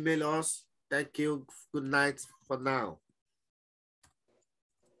question, email us. Thank you. Good night for now.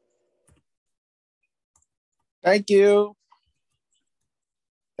 Thank you.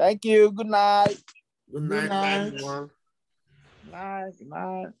 Thank you. Good night. Good night, everyone. Good night. Good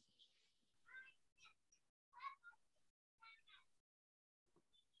night.